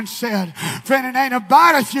mindset. Friend, it ain't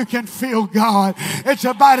about if you can feel God. It's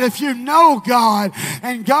about if you know God.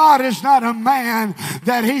 And God is not a man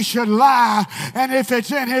that he should lie. And if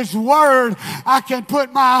it's in his word, I can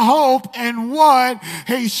put my hope in what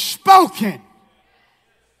he's spoken.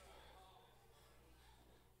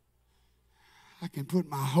 I can put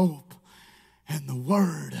my hope in the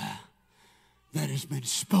word that has been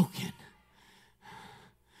spoken.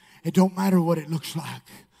 It don't matter what it looks like.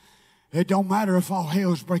 It don't matter if all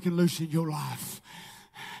hell's breaking loose in your life.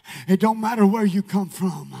 It don't matter where you come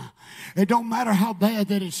from. It don't matter how bad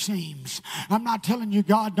that it seems. I'm not telling you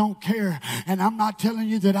God don't care, and I'm not telling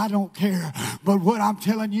you that I don't care. But what I'm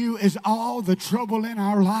telling you is all the trouble in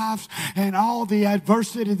our lives and all the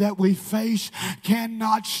adversity that we face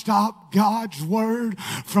cannot stop God's word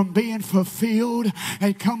from being fulfilled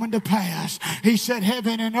and coming to pass. He said,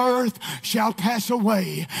 heaven and earth shall pass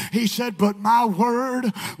away. He said, but my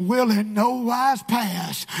word will in no wise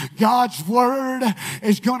pass. God's word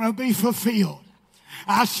is going to be fulfilled.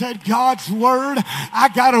 I said God's word. I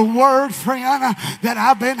got a word, friend, that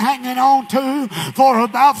I've been hanging on to for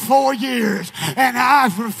about 4 years, and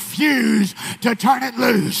I've refused to turn it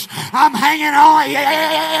loose. I'm hanging on.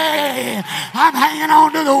 Yeah. I'm hanging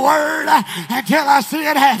on to the word until I see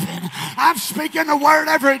it happen. I'm speaking the word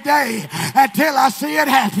every day until I see it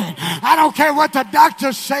happen. I don't care what the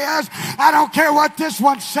doctor says. I don't care what this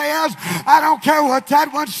one says. I don't care what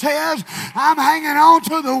that one says. I'm hanging on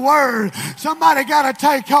to the word. Somebody got to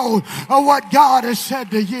take hold of what God has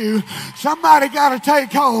said to you. Somebody got to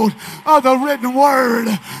take hold of the written word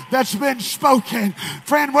that's been spoken.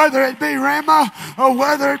 Friend, whether it be Rhema or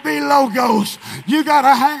whether it be Logos, you got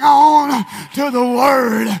to hang on to the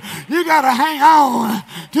word. You got to hang on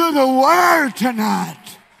to the word tonight.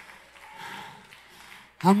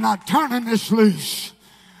 I'm not turning this loose.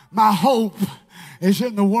 My hope is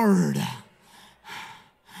in the word.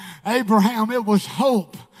 Abraham, it was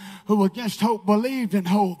hope who against hope believed in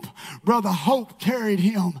hope. Brother, hope carried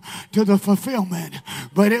him to the fulfillment,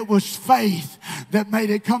 but it was faith that made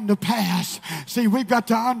it come to pass. See, we've got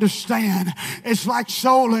to understand it's like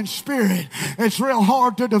soul and spirit. It's real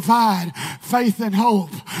hard to divide faith and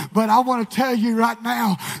hope, but I want to tell you right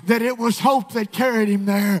now that it was hope that carried him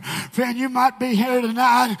there. Friend, you might be here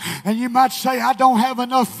tonight and you might say, I don't have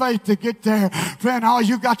enough faith to get there. Friend, all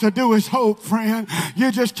you got to do is hope, friend. You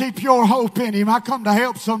just keep your hope in him. I come to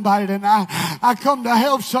help somebody tonight. I come to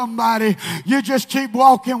help somebody. You just keep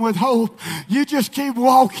walking with hope. You just keep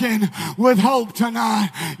walking with hope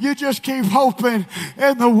tonight. You just keep hoping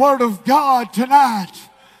in the Word of God tonight.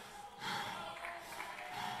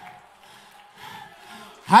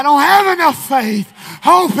 I don't have enough faith.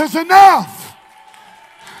 Hope is enough.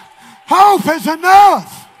 Hope is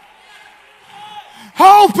enough.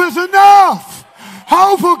 Hope is enough.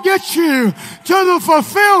 Hope will get you to the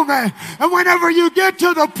fulfillment. And whenever you get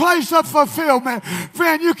to the place of fulfillment,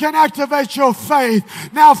 friend, you can activate your faith.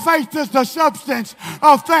 Now, faith is the substance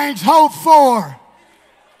of things hoped for.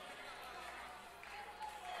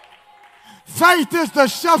 Faith is the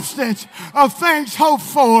substance of things hoped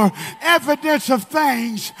for, evidence of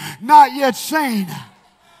things not yet seen.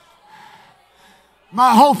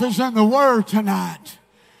 My hope is in the Word tonight.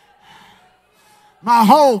 My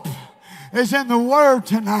hope is in the Word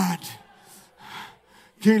tonight.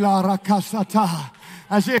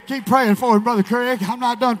 I said, keep praying for him, Brother Craig. I'm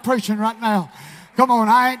not done preaching right now. Come on,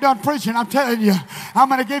 I ain't done preaching. I'm telling you. I'm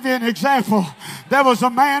going to give you an example. There was a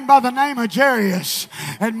man by the name of Jairus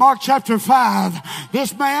in Mark chapter 5.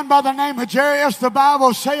 This man by the name of Jairus, the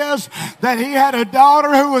Bible says that he had a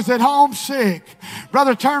daughter who was at home sick.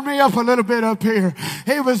 Brother, turn me up a little bit up here.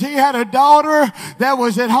 He had a daughter that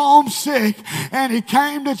was at home sick, and he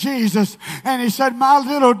came to Jesus and he said, my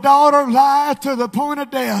little daughter lies to the point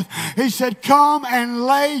of death. He said, come and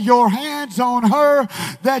lay your hands on her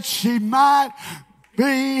that she might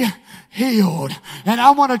be healed. And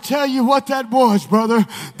I want to tell you what that was, brother.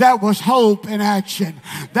 That was hope in action.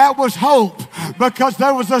 That was hope, because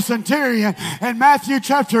there was a centurion in Matthew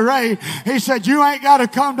chapter 8. He said, you ain't got to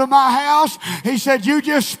come to my house. He said, you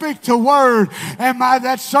just speak the word and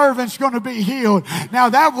that servant's going to be healed. Now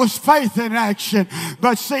that was faith in action.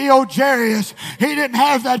 But see, old Jairus, he didn't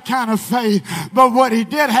have that kind of faith. But what he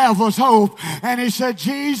did have was hope. And he said,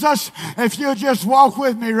 Jesus, if you'll just walk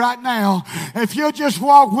with me right now, if you'll just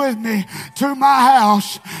walk with me to my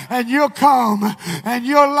house and you'll come and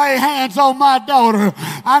you'll lay hands on my daughter,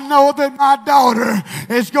 I know that my daughter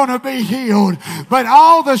is going to be healed. But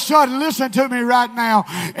all of a sudden, listen to me right now,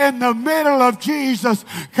 in the middle of Jesus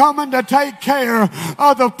coming to take care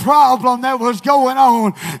of the problem that was going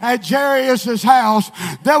on at Jairus' house,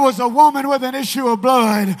 there was a woman with an issue of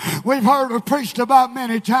blood. We've heard her preached about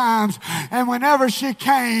many times. And whenever she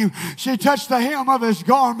came, she touched the hem of his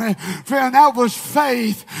garment. Friend, that was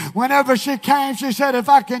faith. Whenever she came, she said, if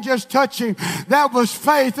I can just touch him. That was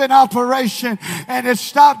faith in operation, and it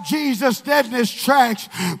stopped Jesus dead in his tracks.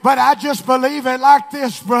 But I just believe it like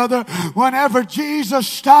this, brother. Whenever Jesus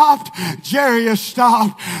stopped, Jairus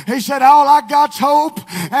stopped. He said, all I got's hope,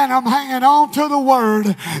 and I'm hanging on to the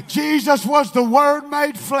Word. Jesus was the Word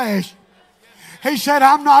made flesh. He said,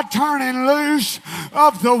 I'm not turning loose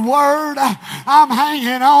of the Word. I'm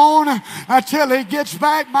hanging on until He gets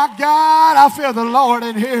back. My God, I feel the Lord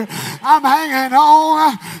in here. I'm hanging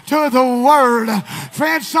on to the Word.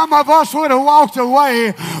 Friends, some of us would have walked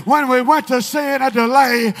away when we went to seeing a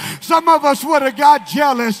delay. Some of us would have got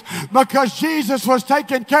jealous because Jesus was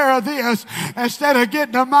taking care of this instead of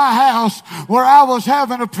getting to my house where I was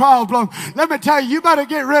having a problem. Let me tell you, you better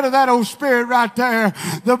get rid of that old spirit right there.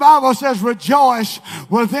 The Bible says, rejoice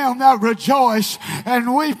with them that rejoice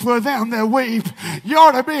and weep with them that weep. You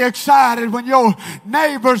ought to be excited when your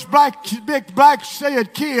neighbor's big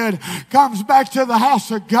black-eyed kid comes back to the house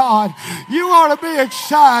of God. You ought to be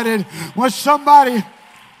excited when somebody...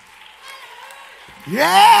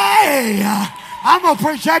 Yeah! I'm going to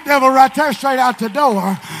preach that devil right there straight out the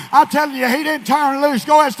door. I'm telling you, he didn't turn loose.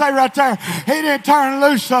 Go ahead and stay right there. He didn't turn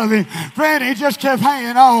loose of him. Friend, he just kept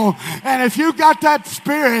hanging on. And if you got that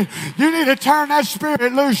spirit, you need to turn that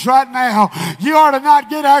spirit loose right now. You ought to not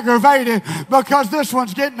get aggravated because this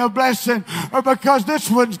one's getting a blessing or because this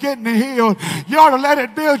one's getting healed. You ought to let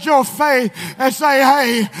it build your faith and say,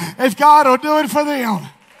 hey, if God will do it for them,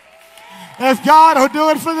 if God will do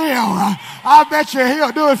it for them, I bet you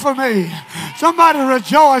He'll do it for me. Somebody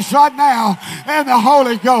rejoice right now in the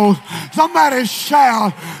Holy Ghost. Somebody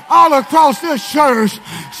shout all across this church.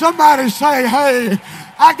 Somebody say, hey,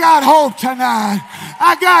 I got hope tonight.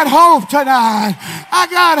 I got hope tonight. I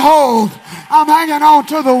got hope. I'm hanging on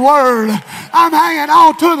to the Word. I'm hanging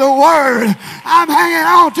on to the word. I'm hanging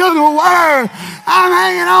on to the word. I'm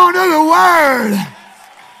hanging on to the word.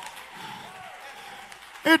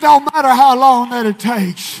 It don't matter how long that it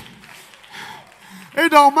takes. It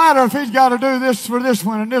don't matter if he's got to do this for this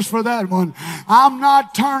one and this for that one. I'm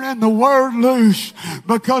not turning the word loose,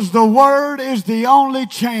 because the word is the only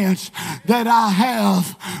chance that I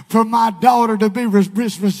have for my daughter to be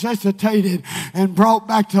resuscitated and brought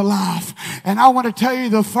back to life. And I want to tell you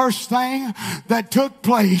the first thing that took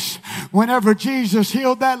place whenever Jesus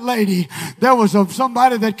healed that lady. There was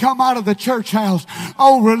somebody that come out of the church house.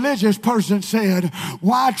 Old religious person said,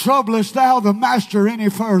 "Why troublest thou the master any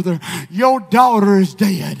further? Your daughter is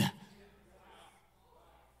dead."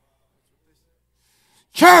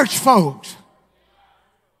 Church folks.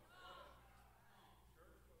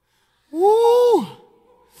 Woo.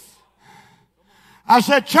 I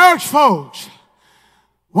said, church folks,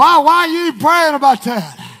 why are you praying about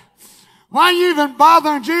that? Why are you even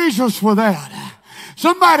bothering Jesus with that?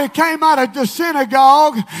 Somebody came out of the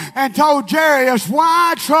synagogue and told Jairus,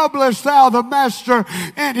 "Why troublest thou the master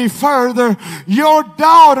any further? Your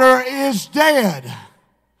daughter is dead."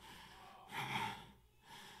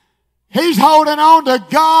 He's holding on to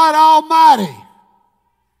God Almighty.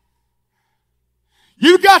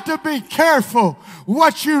 You got to be careful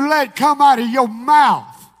what you let come out of your mouth.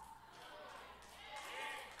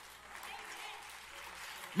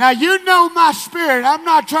 Now, you know my spirit. I'm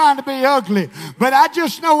not trying to be ugly, but I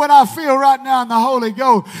just know what I feel right now in the Holy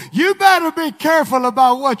Ghost. You better be careful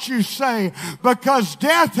about what you say, because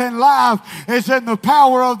death and life is in the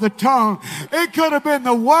power of the tongue. It could have been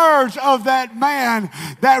the words of that man,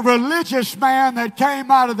 that religious man that came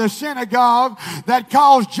out of the synagogue that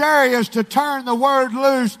caused Jairus to turn the word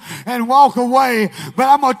loose and walk away. But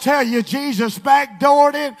I'm going to tell you, Jesus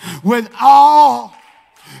backdoored it with all.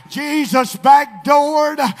 Jesus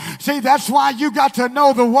backdoored. See, that's why you got to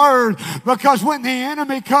know the word, because when the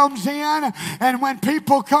enemy comes in and when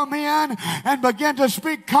people come in and begin to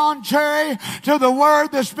speak contrary to the word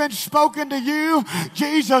that's been spoken to you,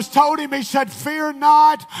 Jesus told him, he said, "Fear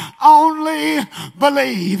not, only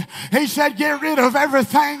believe." He said, get rid of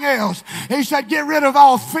everything else. He said, get rid of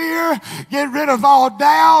all fear, get rid of all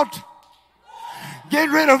doubt, get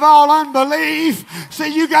rid of all unbelief.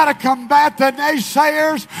 See, you got to combat the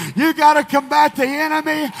naysayers. You got to combat the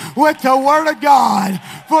enemy with the Word of God.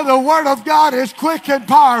 For the Word of God is quick and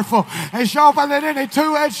powerful and sharper than any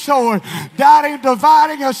two-edged sword,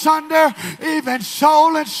 dividing asunder even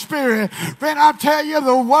soul and spirit. Friend, I tell you,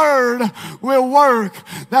 the Word will work.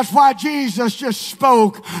 That's why Jesus just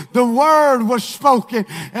spoke. The Word was spoken,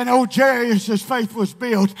 and old Jairus' faith was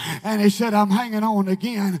built. And he said, "I'm hanging on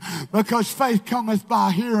again, because faith cometh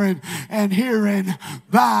by hearing, and hearing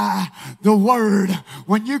by the word."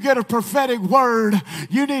 When you get a prophetic word,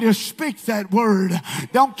 you need to speak that word.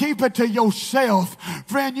 Don't keep it to yourself.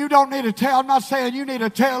 Friend, you don't need to tell. I'm not saying you need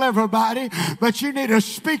to tell everybody, but you need to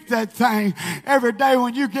speak that thing every day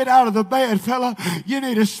when you get out of the bed, fella. You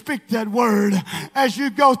need to speak that word. As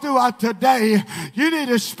you go throughout the day, you need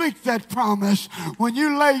to speak that promise. When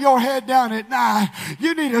you lay your head down at night,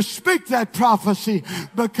 you need to speak that prophecy,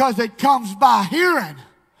 because it comes by hearing.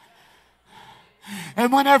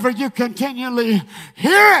 And whenever you continually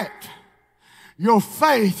hear it, your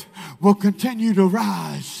faith will continue to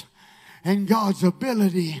rise, and God's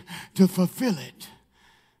ability to fulfill it.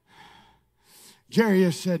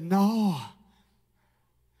 Jairus said, "No,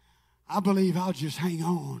 I believe I'll just hang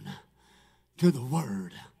on to the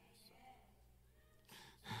word,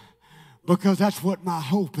 because that's what my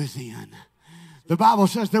hope is in." The Bible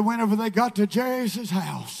says that whenever they got to Jairus'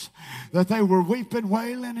 house, that they were weeping,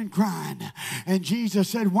 wailing, and crying. And Jesus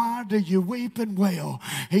said, "Why do you weep and wail?"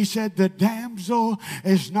 He said, "The damsel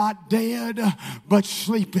is not dead, but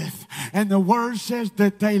sleepeth." And the word says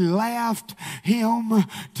that they laughed him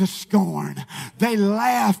to scorn. They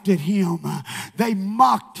laughed at him. They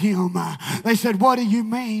mocked him. They said, "What do you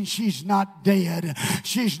mean she's not dead?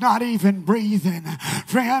 She's not even breathing."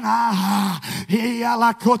 Friend,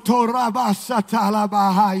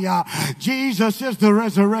 Jesus is the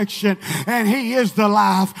resurrection, and he is the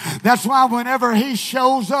life. That's why whenever he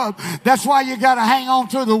shows up, that's why you got to hang on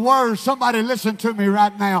to the word. Somebody listen to me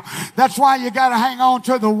right now. That's why you got to hang on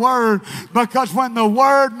to the word, because when the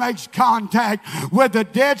word makes contact with the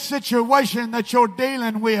dead situation that you're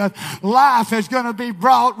dealing with, life is going to be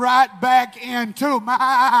brought right back into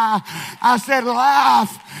I said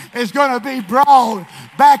life is going to be brought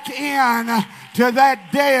back in to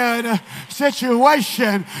that dead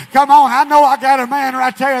situation. Come on, I know I got a man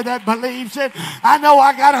right there that believes it. I know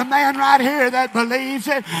I got a man right here that believes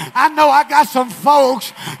it. I know I got some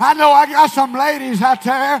folks, I know I got some ladies out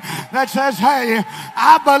there that says, hey,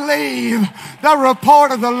 I believe the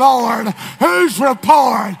report of the Lord. Whose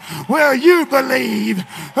report will you believe?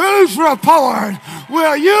 Whose report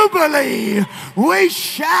will you believe? We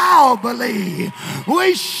shall believe.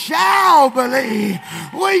 We shall believe.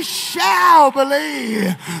 We shall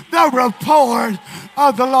believe the report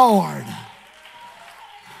of the Lord.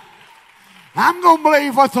 I'm going to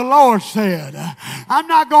believe what the Lord said. I'm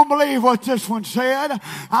not going to believe what this one said.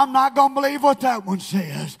 I'm not going to believe what that one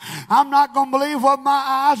says. I'm not going to believe what my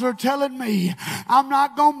eyes are telling me. I'm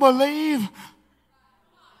not going to believe.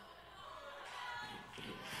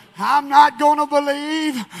 I'm not going to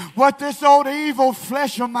believe what this old evil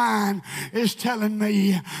flesh of mine is telling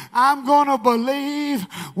me. I'm going to believe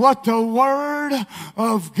what the Word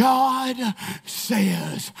of God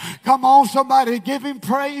says. Come on, somebody, give Him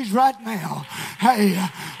praise right now. Hey,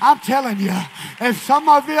 I'm telling you, if some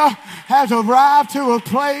of you has arrived to a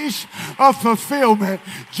place of fulfillment,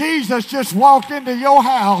 Jesus just walked into your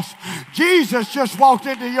house. Jesus just walked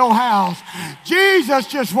into your house. Jesus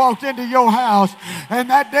just walked into your house, and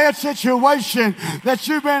that dead situation that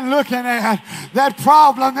you've been looking at, that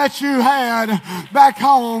problem that you had back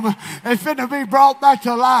home, is finna be brought back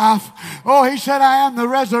to life. Oh, He said, I am the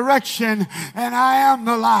resurrection and I am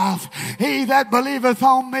the life. He that believeth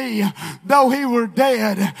on me, though he were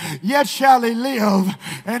dead, yet shall he live.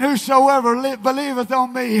 And whosoever believeth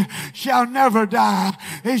on me shall never die.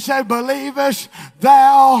 He said, believest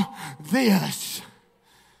thou this?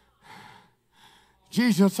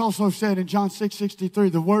 Jesus also said in John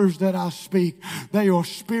 6:63, the words that I speak, they are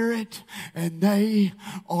spirit and they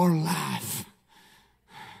are life.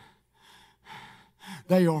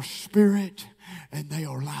 They are spirit and they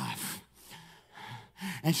are life.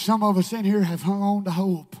 And some of us in here have hung on to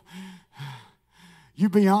hope. You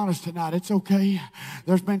be honest tonight, it's okay.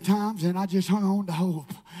 There's been times and I just hung on to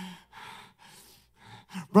hope.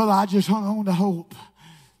 Brother, I just hung on to hope.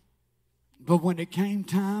 But when it came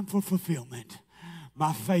time for fulfillment,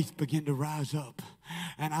 my faith began to rise up.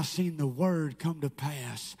 And I seen the word come to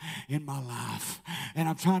pass in my life. And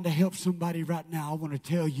I'm trying to help somebody right now. I want to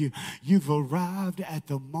tell you, you've arrived at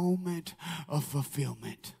the moment of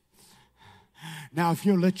fulfillment. Now, if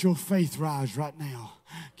you'll let your faith rise right now.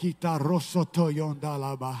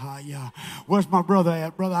 Where's my brother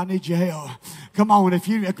at? Brother, I need your help. Come on, if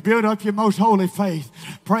you build up your most holy faith,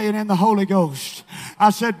 praying in the Holy Ghost. I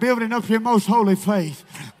said building up your most holy faith,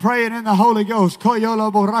 praying in the Holy Ghost.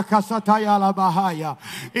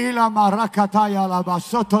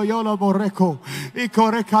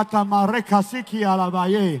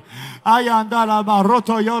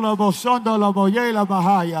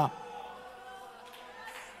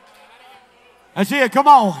 That's it. Come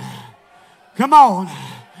on. Come on.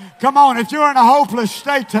 Come on. If you're in a hopeless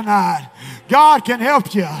state tonight, God can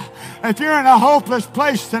help you. If you're in a hopeless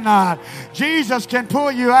place tonight, Jesus can pull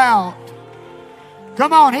you out.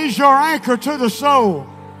 Come on. He's your anchor to the soul.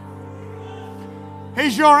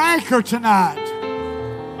 He's your anchor tonight.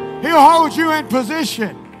 He'll hold you in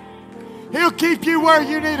position. He'll keep you where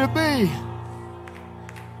you need to be.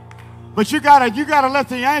 But you gotta let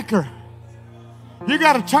the anchor. You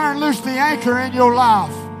got to turn loose the anchor in your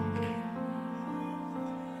life.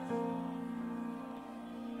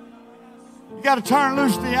 You got to turn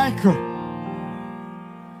loose the anchor.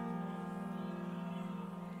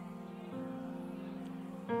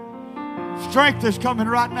 Strength is coming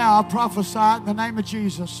right now. I prophesy in the name of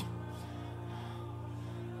Jesus.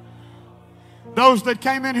 Those that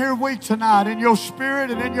came in here weak tonight, in your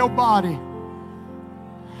spirit and in your body.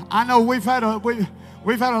 I know we've had a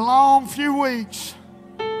long few weeks,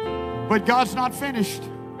 but God's not finished.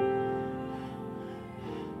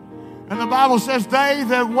 And the Bible says, they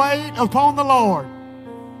that wait upon the Lord.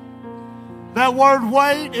 That word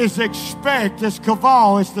wait is expect, it's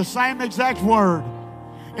kaval, it's the same exact word.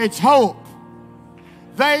 It's hope.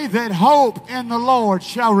 They that hope in the Lord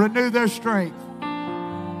shall renew their strength.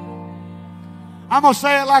 I'm going to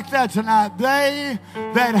say it like that tonight. They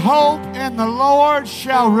that hope in the Lord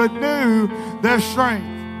shall renew their strength.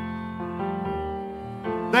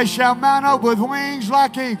 They shall mount up with wings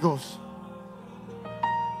like eagles.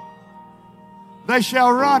 They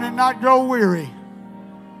shall run and not grow weary.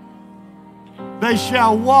 They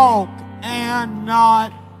shall walk and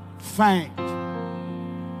not faint.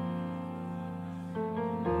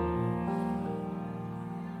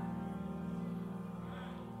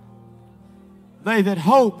 They that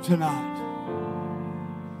hope tonight.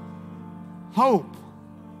 Hope.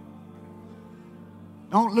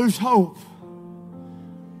 Don't lose hope.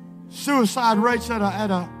 Suicide rates at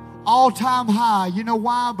a all-time high. You know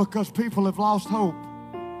why? Because people have lost hope.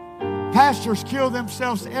 Pastors kill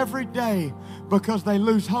themselves every day because they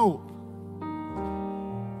lose hope.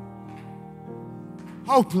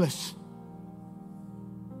 Hopeless.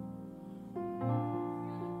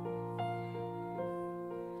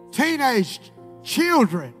 Teenage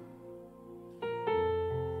children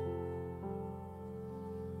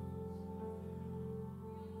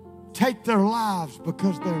take their lives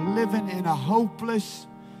because they're living in a hopeless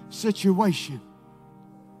situation.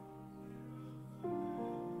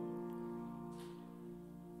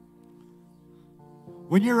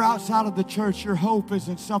 When you're outside of the church, your hope is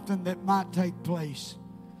in something that might take place.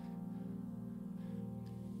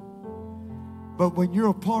 But when you're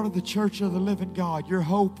a part of the church of the living God, your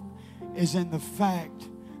hope is in the fact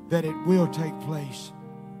that it will take place.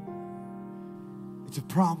 It's a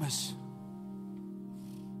promise.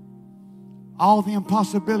 All the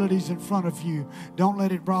impossibilities in front of you, don't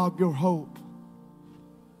let it rob your hope.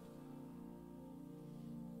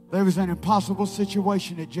 There was an impossible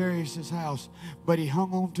situation at Jairus' house, but he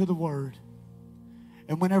hung on to the word.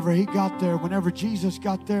 And whenever he got there, whenever Jesus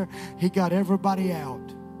got there, he got everybody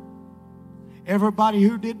out. Everybody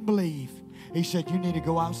who didn't believe, he said, you need to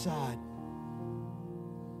go outside.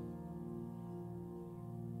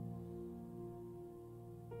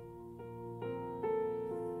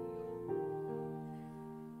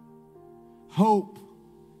 Hope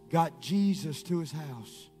got Jesus to his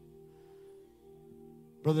house.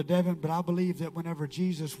 Brother Devin, but I believe that whenever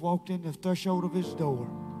Jesus walked in the threshold of his door,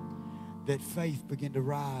 that faith began to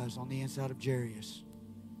rise on the inside of Jairus.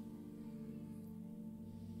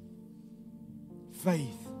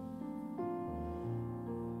 Faith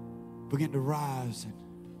began to rise, and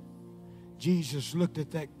Jesus looked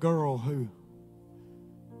at that girl who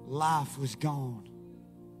life was gone.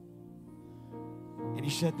 And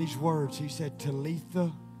he said these words. He said,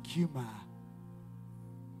 Talitha cumi.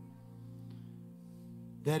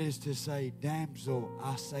 That is to say, damsel,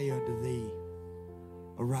 I say unto thee,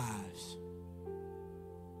 arise.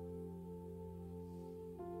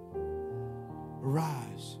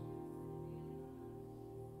 Arise.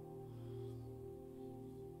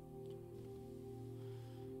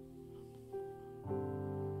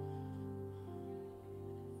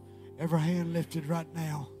 Every hand lifted right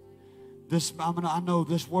now. I know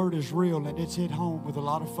this word is real and it's hit home with a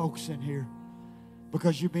lot of folks in here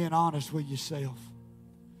because you're being honest with yourself.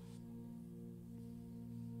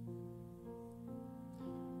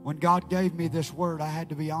 When God gave me this word, I had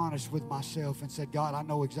to be honest with myself and said, God, I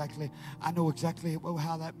know exactly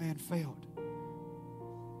how that man felt.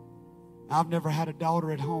 I've never had a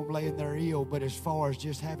daughter at home laying there ill, but as far as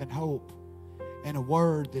just having hope and a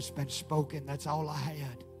word that's been spoken, that's all I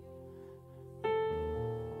had.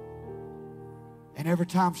 And every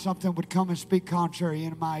time something would come and speak contrary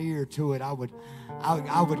in my ear to it, I would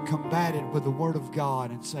combat it with the word of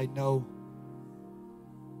God and say, no.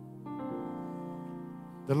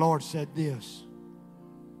 The Lord said this.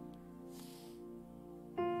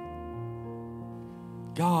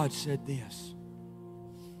 God said this.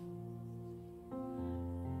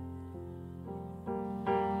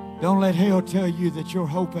 Don't let hell tell you that your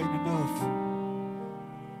hope ain't enough.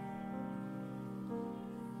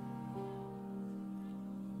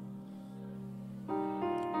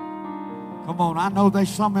 Come on, I know there's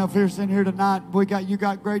some of us in here tonight. You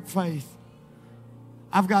got great faith.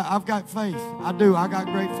 I've got faith. I do. I got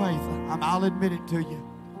great faith. I'll admit it to you.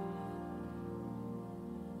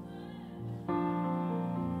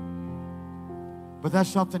 But that's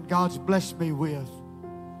something God's blessed me with.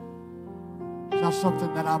 It's not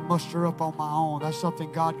something that I muster up on my own. That's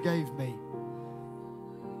something God gave me.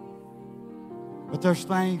 But there's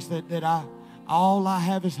things that all I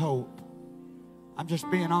have is hope. I'm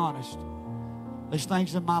just being honest. There's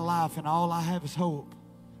things in my life and all I have is hope.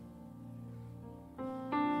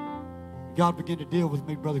 God began to deal with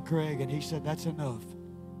me, Brother Craig, and he said, that's enough.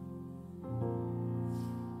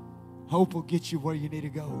 Hope will get you where you need to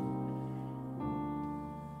go.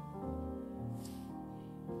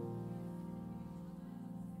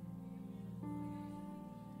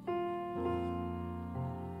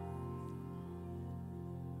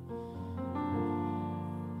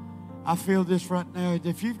 I feel this right now.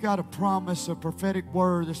 If you've got a promise, a prophetic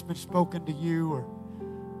word that's been spoken to you, or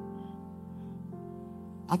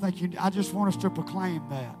I just want us to proclaim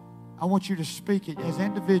that. I want you to speak it as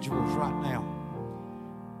individuals right now.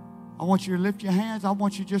 I want you to lift your hands. I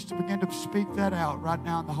want you just to begin to speak that out right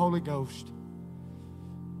now in the Holy Ghost.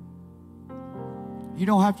 You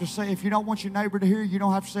don't have to say, if you don't want your neighbor to hear, you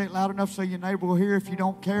don't have to say it loud enough so your neighbor will hear. If you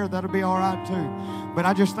don't care, that'll be all right too. But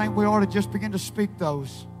I just think we ought to just begin to speak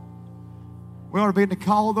those. We ought to begin to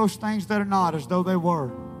call those things that are not as though they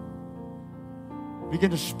were. Begin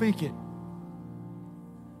to speak it.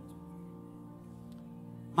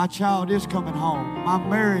 My child is coming home. My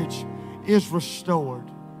marriage is restored.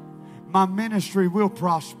 My ministry will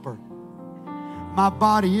prosper. My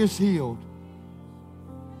body is healed.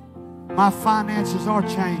 My finances are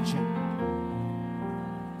changing.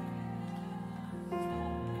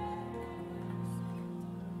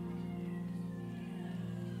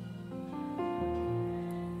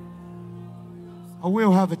 I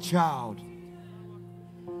will have a child.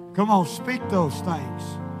 Come on, speak those things.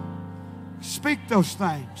 Speak those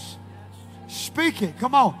things. Speak it.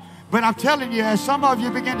 Come on. But I'm telling you, as some of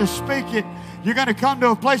you begin to speak it, you're going to come to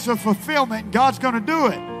a place of fulfillment, and God's going to do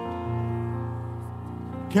it.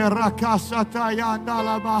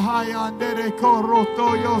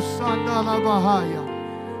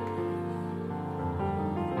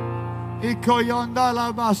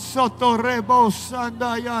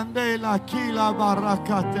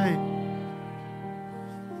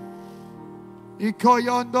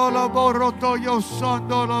 Ikoyondolo boroto yo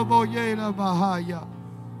sondolo boyela bahaya.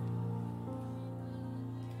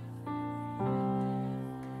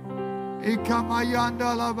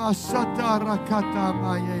 Ikamayanda la basata rakata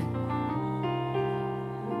maye.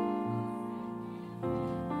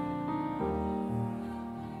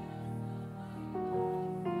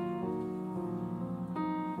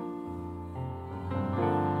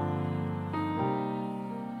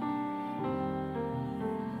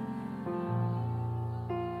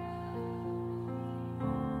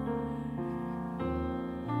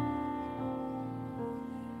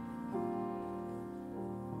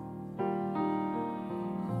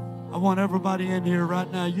 I want everybody in here right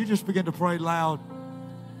now, you just begin to pray loud.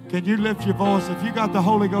 Can you lift your voice? If you got the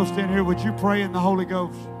Holy Ghost in here, would you pray in the Holy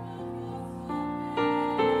Ghost?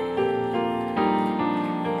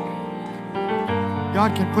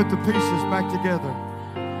 God can put the pieces back together.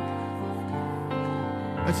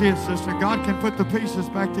 That's it, sister. God can put the pieces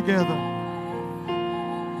back together.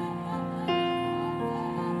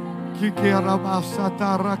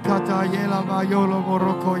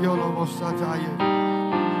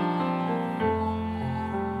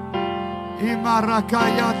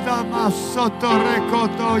 Imarakayata masoto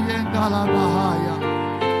rekoto yenda la bahaya.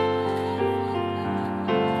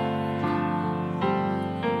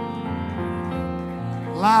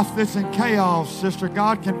 Life that's in chaos, sister,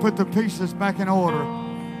 God can put the pieces back in order.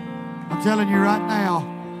 I'm telling you right now,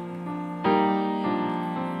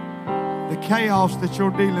 the chaos that you're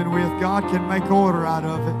dealing with, God can make order out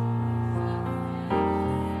of it.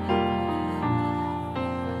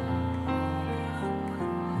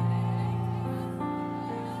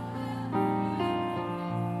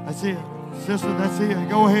 That's it. Sister, that's it.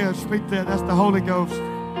 Go ahead, speak that. That's the Holy Ghost.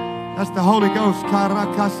 That's the Holy Ghost.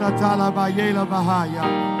 Karakasatala bayela bahaya.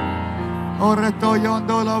 Oreto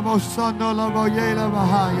yondola bosandola boyela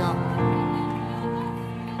bahaya.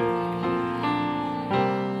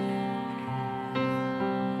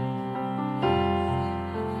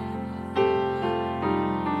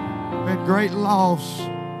 Been great loss.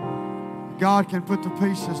 God can put the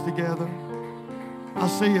pieces together. I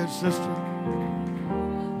see it, sister.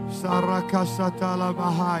 Sarakasatala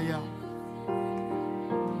bahaya.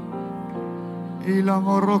 Ila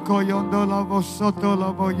moroko yondola bosoto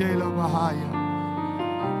la boyela bahaya.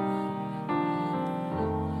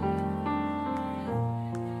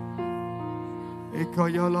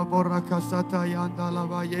 Ikoyola borakasata yandala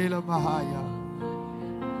bayela bahaya.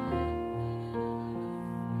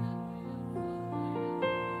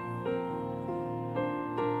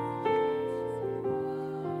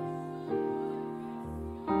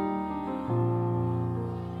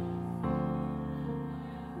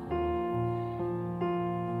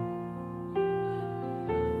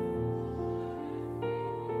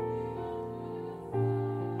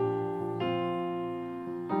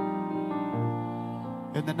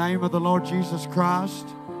 In the name of the Lord Jesus Christ,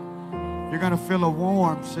 you're going to feel a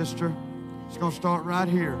warm, sister. It's going to start right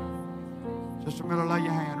here. Sister Miller, lay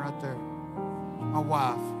your hand right there. My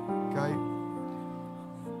wife, okay?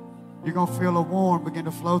 You're going to feel a warm begin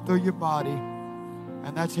to flow through your body,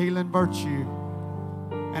 and that's healing virtue.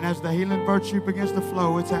 And as the healing virtue begins to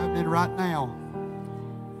flow, it's happening right now.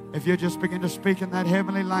 If you just begin to speak in that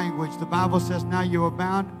heavenly language, the Bible says, now you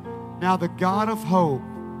abound. Now the God of hope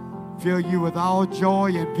fill you with all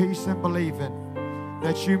joy and peace in believing,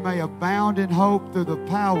 that you may abound in hope through the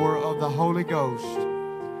power of the Holy Ghost.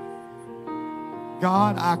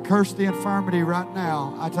 God, I curse the infirmity right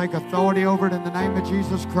now. I take authority over it in the name of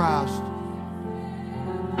Jesus Christ.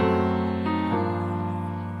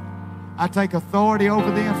 I take authority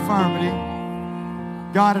over the infirmity.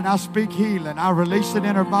 God, and I speak healing. I release it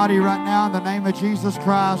in her body right now in the name of Jesus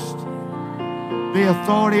Christ. The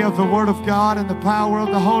authority of the Word of God and the power of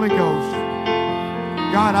the Holy Ghost.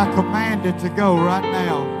 God, I command it to go right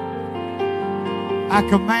now. I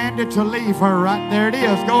command it to leave her right there. It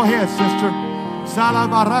is. Go ahead, sister.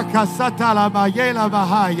 Salabaraka satalabayela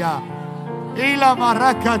bahaya. Ila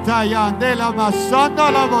marakataya andela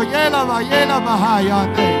masondola boyela bayela bahaya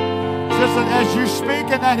ande. Sister, as you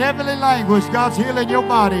speak in that heavenly language, God's healing your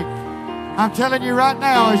body. I'm telling you right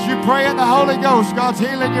now, as you pray in the Holy Ghost, God's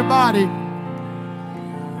healing your body.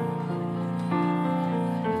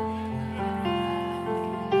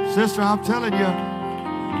 Sister, I'm telling you,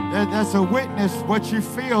 that's a witness. What you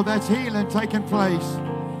feel, that's healing taking place.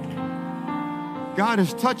 God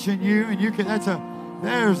is touching you, and you can.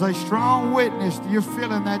 There's a strong witness. You're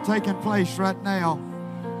feeling that taking place right now.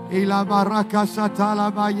 Ila baraka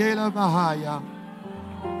satala bayela bahaya.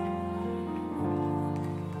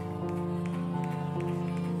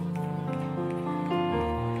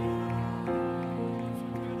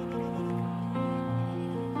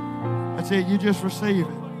 That's it. You just receive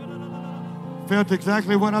it. Felt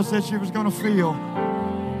exactly what I said she was going to feel.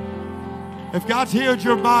 If God's healed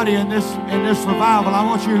your body in this revival, I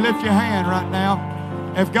want you to lift your hand right now.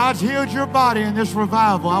 If God's healed your body in this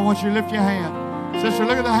revival, I want you to lift your hand. Sister,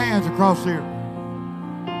 look at the hands across here.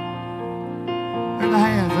 Look at the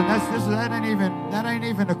hands, and that ain't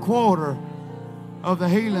even a quarter of the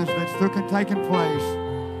healings that's taking place.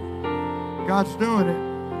 God's doing it.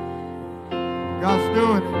 God's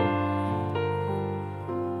doing it.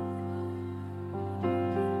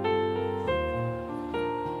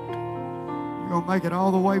 You're gonna make it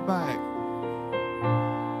all the way back.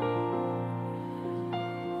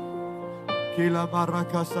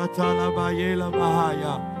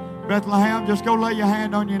 Bethlehem, just go lay your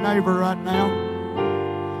hand on your neighbor right now.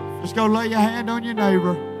 Just go lay your hand on your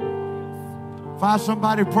neighbor. Find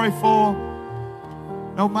somebody to pray for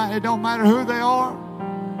them. It don't matter who they are.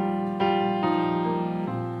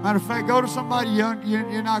 Matter of fact, go to somebody you're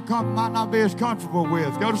might not be as comfortable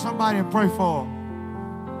with. Go to somebody and pray for them.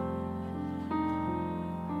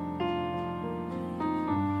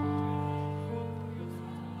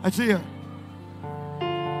 That's it.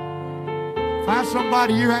 Find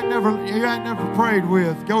somebody you ain't never prayed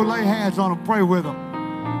with. Go lay hands on them, pray with them.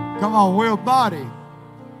 Come on, Will. Body.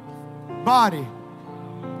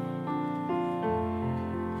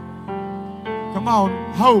 Come on,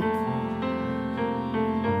 hope.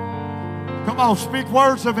 Come on, speak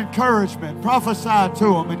words of encouragement. Prophesy to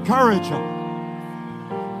them. Encourage them.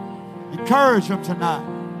 Encourage them tonight.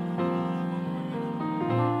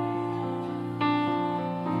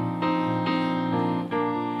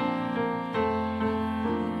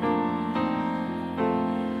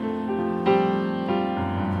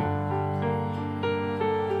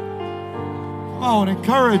 Come on,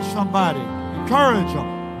 encourage somebody. Encourage them.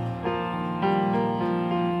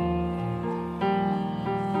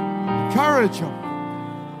 Encourage them.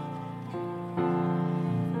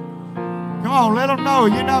 Come on, let them know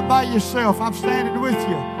you're not by yourself. I'm standing with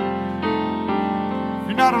you.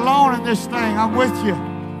 You're not alone in this thing. I'm with you.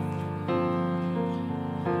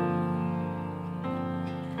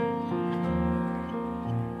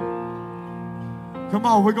 Come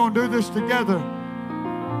on, we're going to do this together.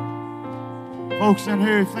 Folks in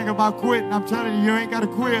here, think about quitting. I'm telling you, you ain't got to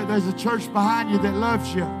quit. There's a church behind you that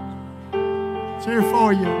loves you. It's here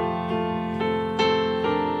for you.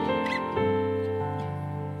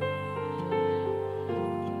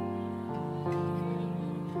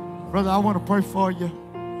 Brother, I want to pray for you.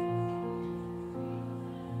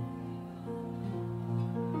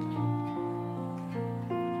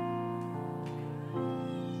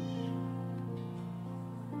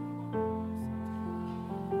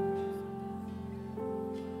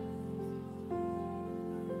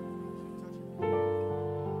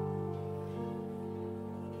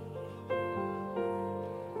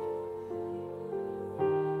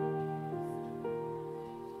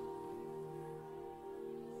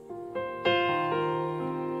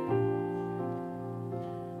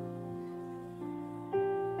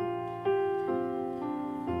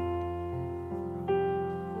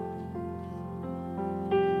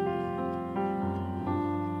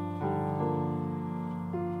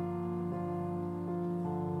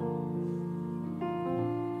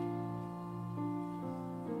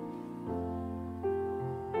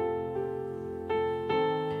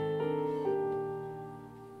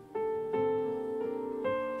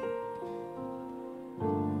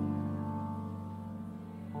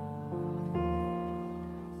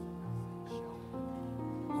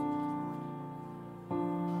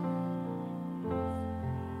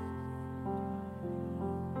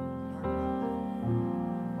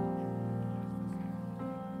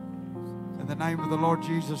 the name of the Lord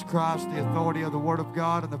Jesus Christ, the authority of the Word of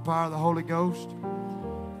God and the power of the Holy Ghost,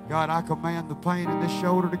 God, I command the pain in this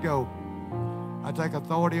shoulder to go. I take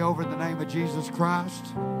authority over in the name of Jesus Christ.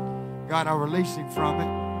 God, I release him from it.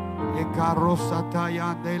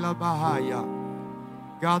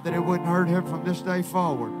 God, that it wouldn't hurt him from this day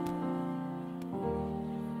forward.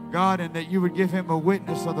 God, and that you would give him a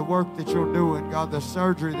witness of the work that you're doing. God, the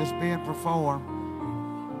surgery that's being performed.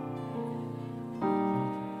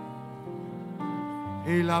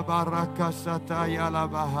 In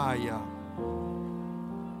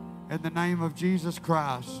the name of Jesus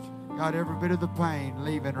Christ, God, every bit of the pain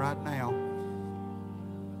leaving right now.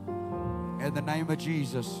 In the name of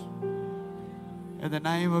Jesus. In the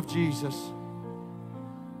name of Jesus.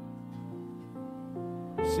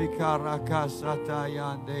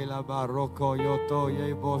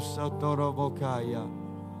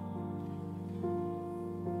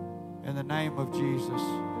 In the name of Jesus.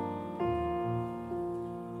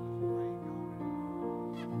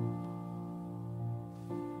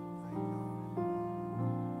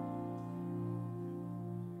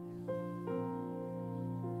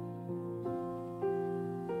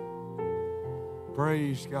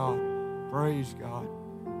 Praise God. Praise God.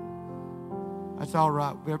 That's all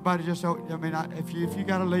right. Everybody just, if you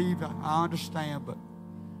got to leave, I understand. But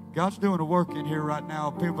God's doing a work in here right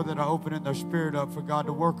now. People that are opening their spirit up for God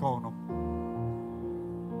to work on them.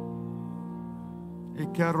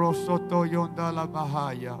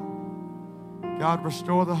 God,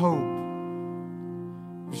 restore the hope.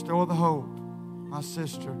 Restore the hope, my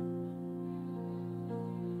sister.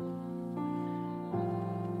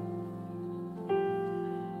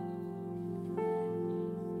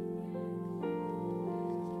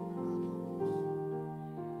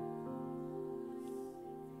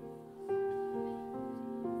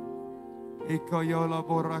 Ikoyola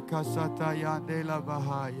borakasata yandela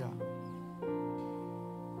bahaya.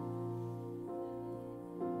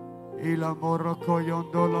 Ila moroko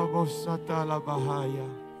yondola bosata la bahaya.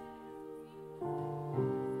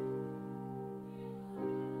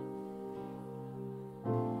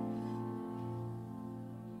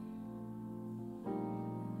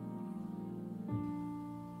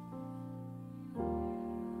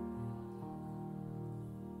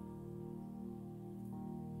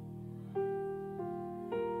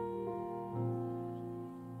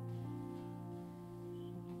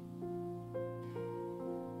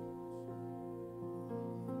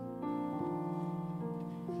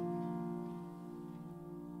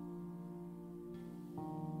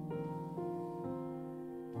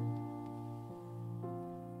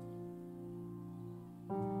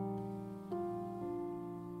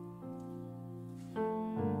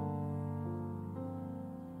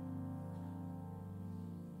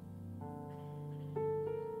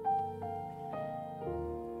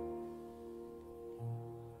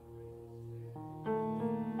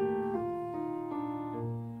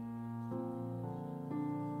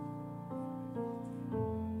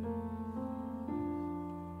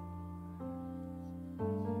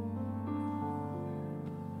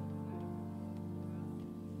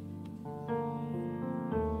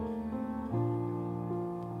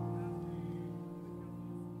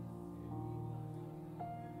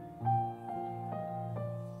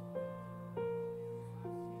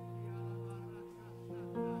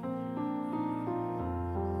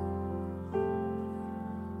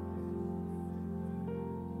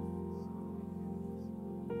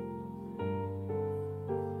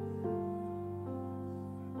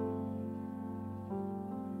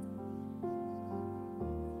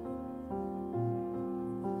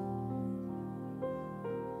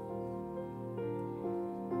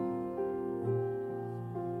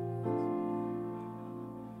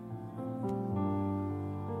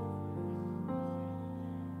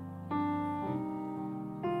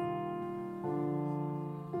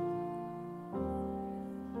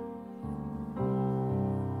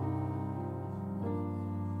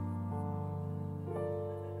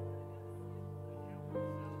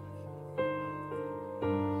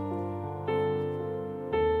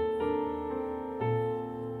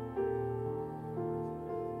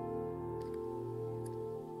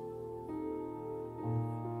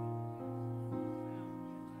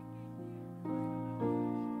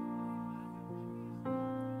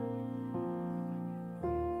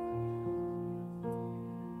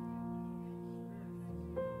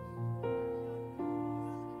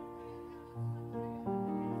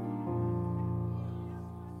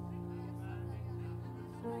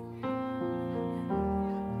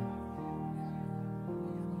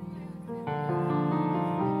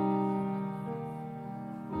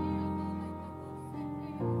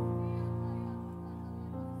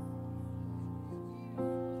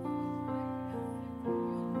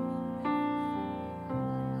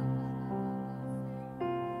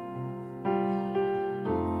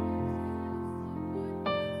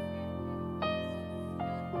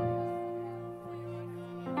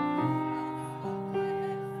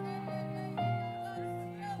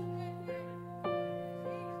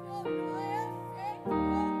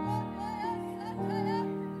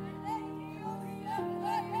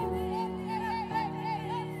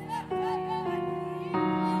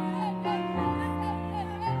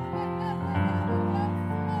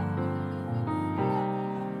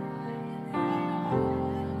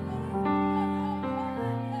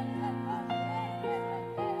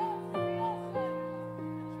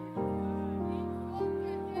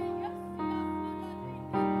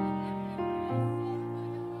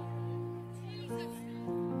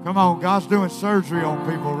 Come on, God's doing surgery on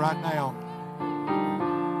people right now.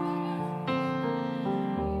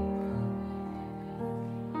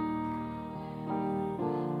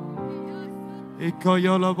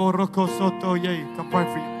 Come pray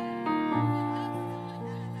for you.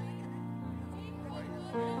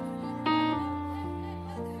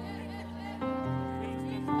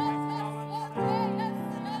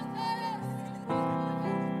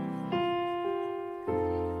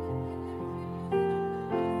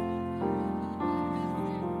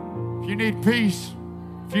 If you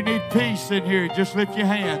need peace in here, just lift your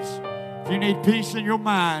hands. If you need peace in your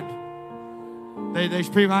mind, there's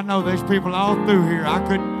people, I know there's people all through here. I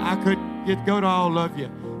couldn't go to all of you.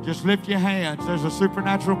 Just lift your hands. There's a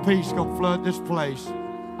supernatural peace going to flood this place.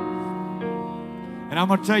 And I'm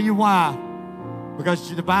going to tell you why.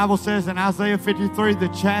 Because the Bible says in Isaiah 53, the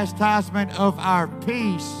chastisement of our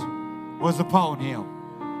peace was upon him.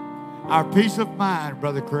 Our peace of mind,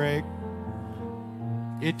 Brother Craig.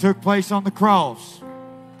 It took place on the cross.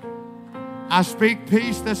 I speak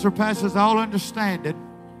peace that surpasses all understanding.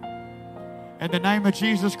 In the name of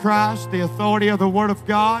Jesus Christ, the authority of the Word of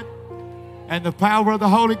God, and the power of the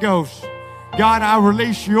Holy Ghost. God, I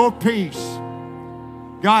release your peace.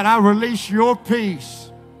 God, I release your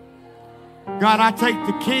peace. God, I take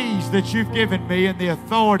the keys that you've given me and the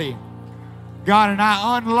authority. God, and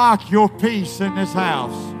I unlock your peace in this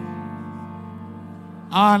house.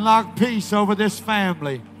 I unlock peace over this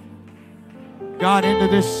family. God, into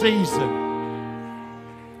this season.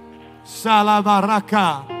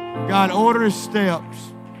 Salabaraka. God, order his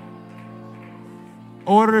steps.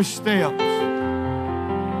 Order his steps.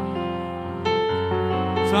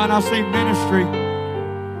 Son, I see ministry.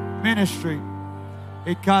 Ministry.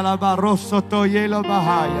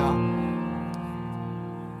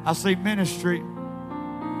 I see ministry.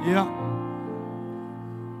 Yeah.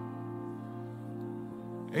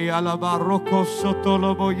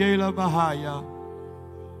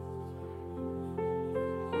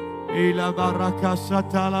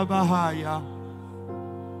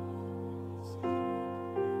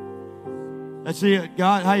 That's it.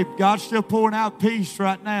 God, hey, God's still pouring out peace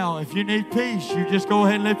right now. If you need peace, you just go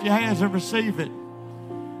ahead and lift your hands and receive it.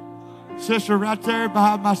 Sister right there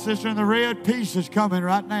behind my sister in the red, peace is coming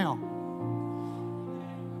right now.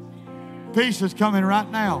 Peace is coming right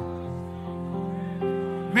now.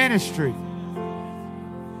 Ministry.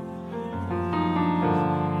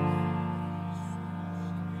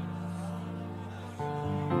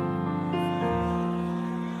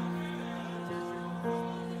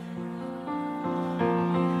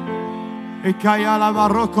 Ikayala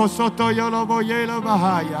baroko soto yolo boyela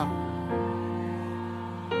bahaya.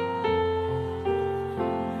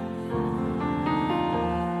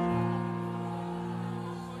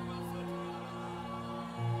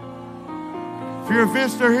 If you're a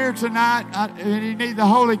visitor here tonight and you need the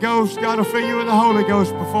Holy Ghost, God will fill you with the Holy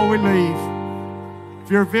Ghost before we leave. If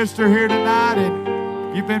you're a visitor here tonight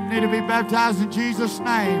and you need to be baptized in Jesus'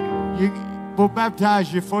 name, we'll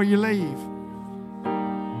baptize you before you leave.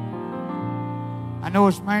 I know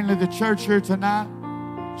it's mainly the church here tonight.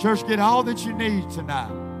 Church, get all that you need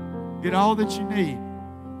tonight. Get all that you need.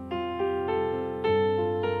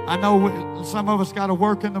 I know some of us got to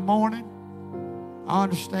work in the morning. I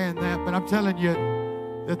understand that, but I'm telling you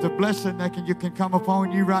that the blessing that can come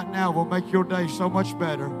upon you right now will make your day so much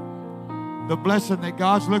better. The blessing that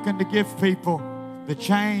God's looking to give people, the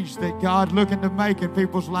change that God's looking to make in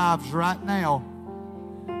people's lives right now,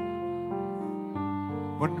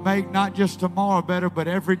 would make not just tomorrow better, but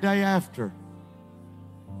every day after.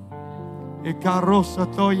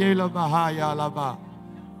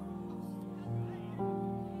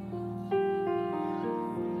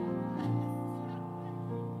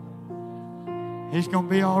 He's going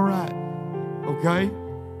to be all right. Okay?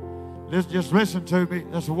 Just listen to me.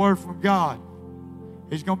 That's a word from God.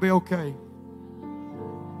 He's going to be okay.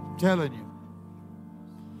 I'm telling you.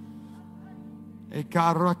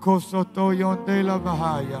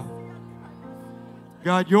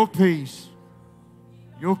 God, your peace.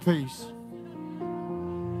 Your peace.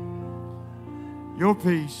 Your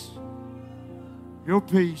peace. Your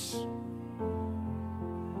peace.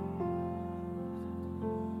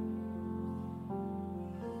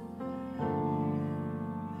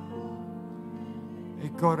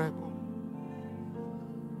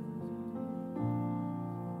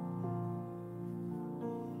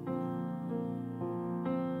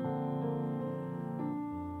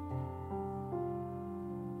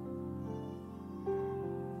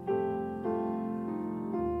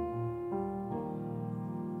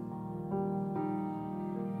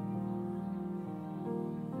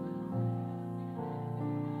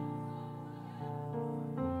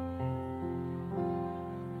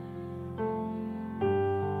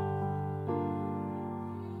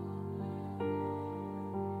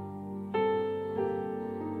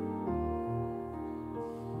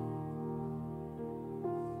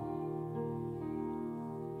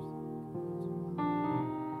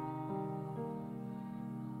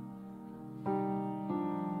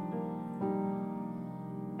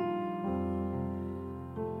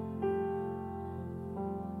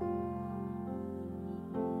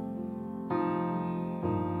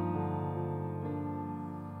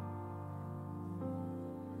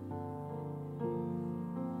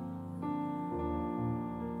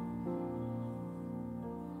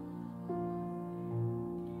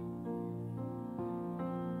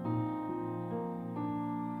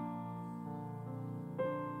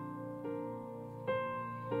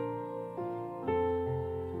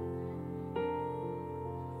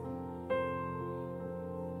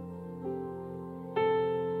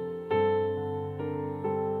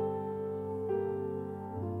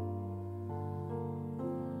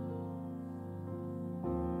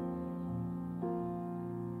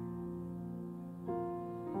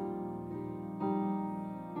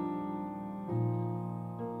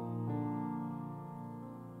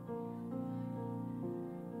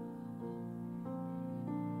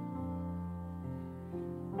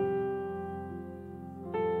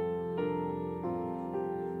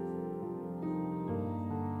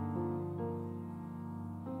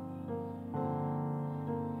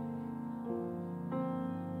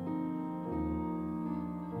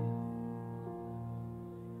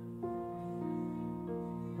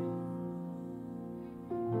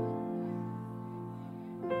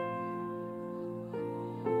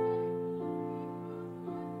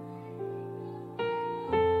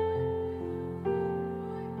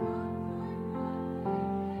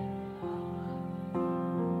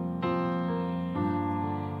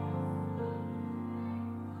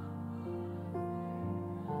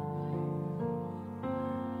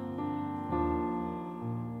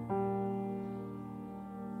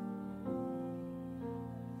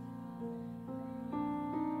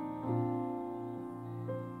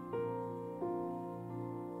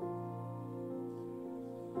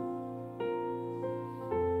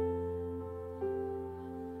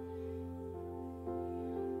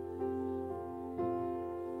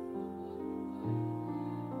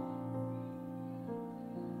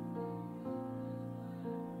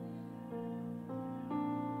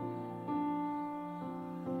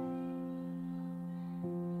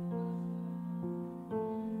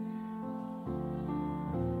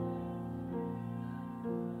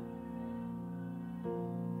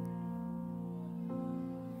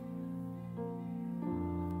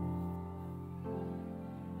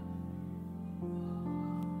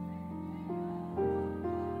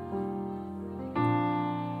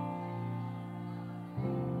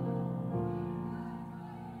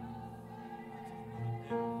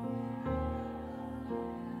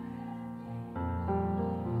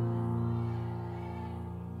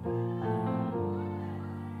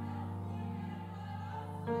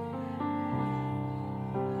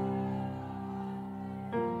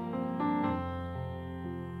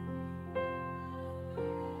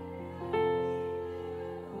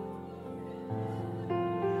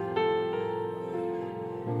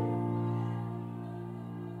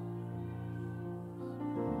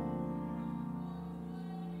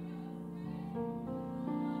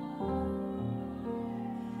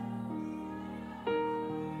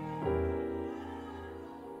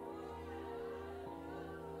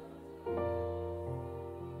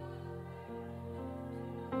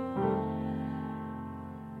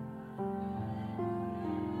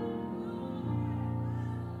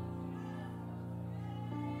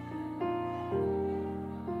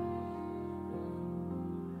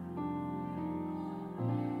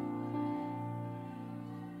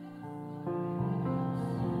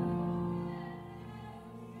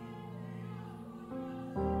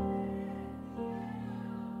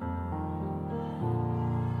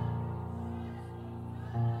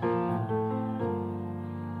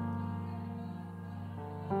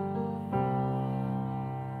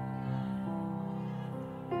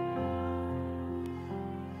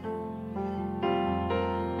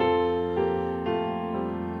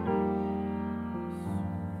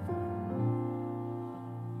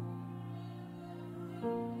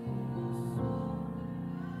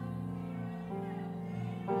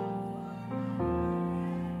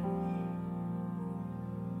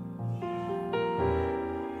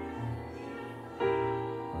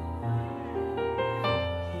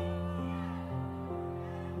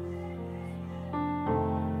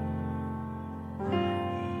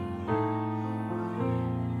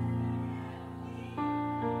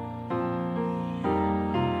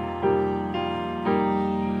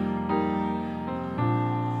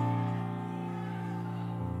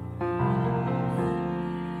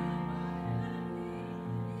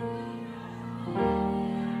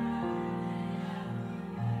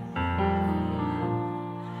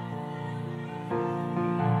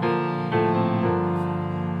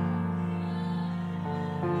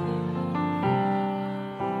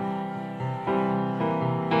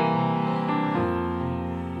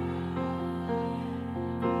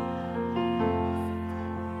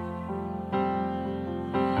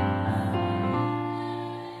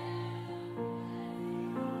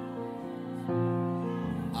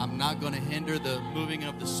 not going to hinder the moving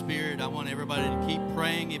of the Spirit. I want everybody to keep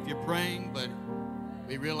praying if you're praying, but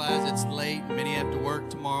we realize it's late. Many have to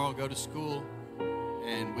work tomorrow, go to school,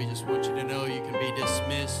 and we just want you to know you can be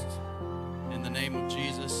dismissed in the name of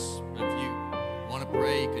Jesus. If you want to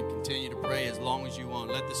pray, you can continue to pray as long as you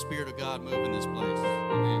want. Let the Spirit of God move in this place.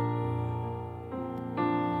 Amen.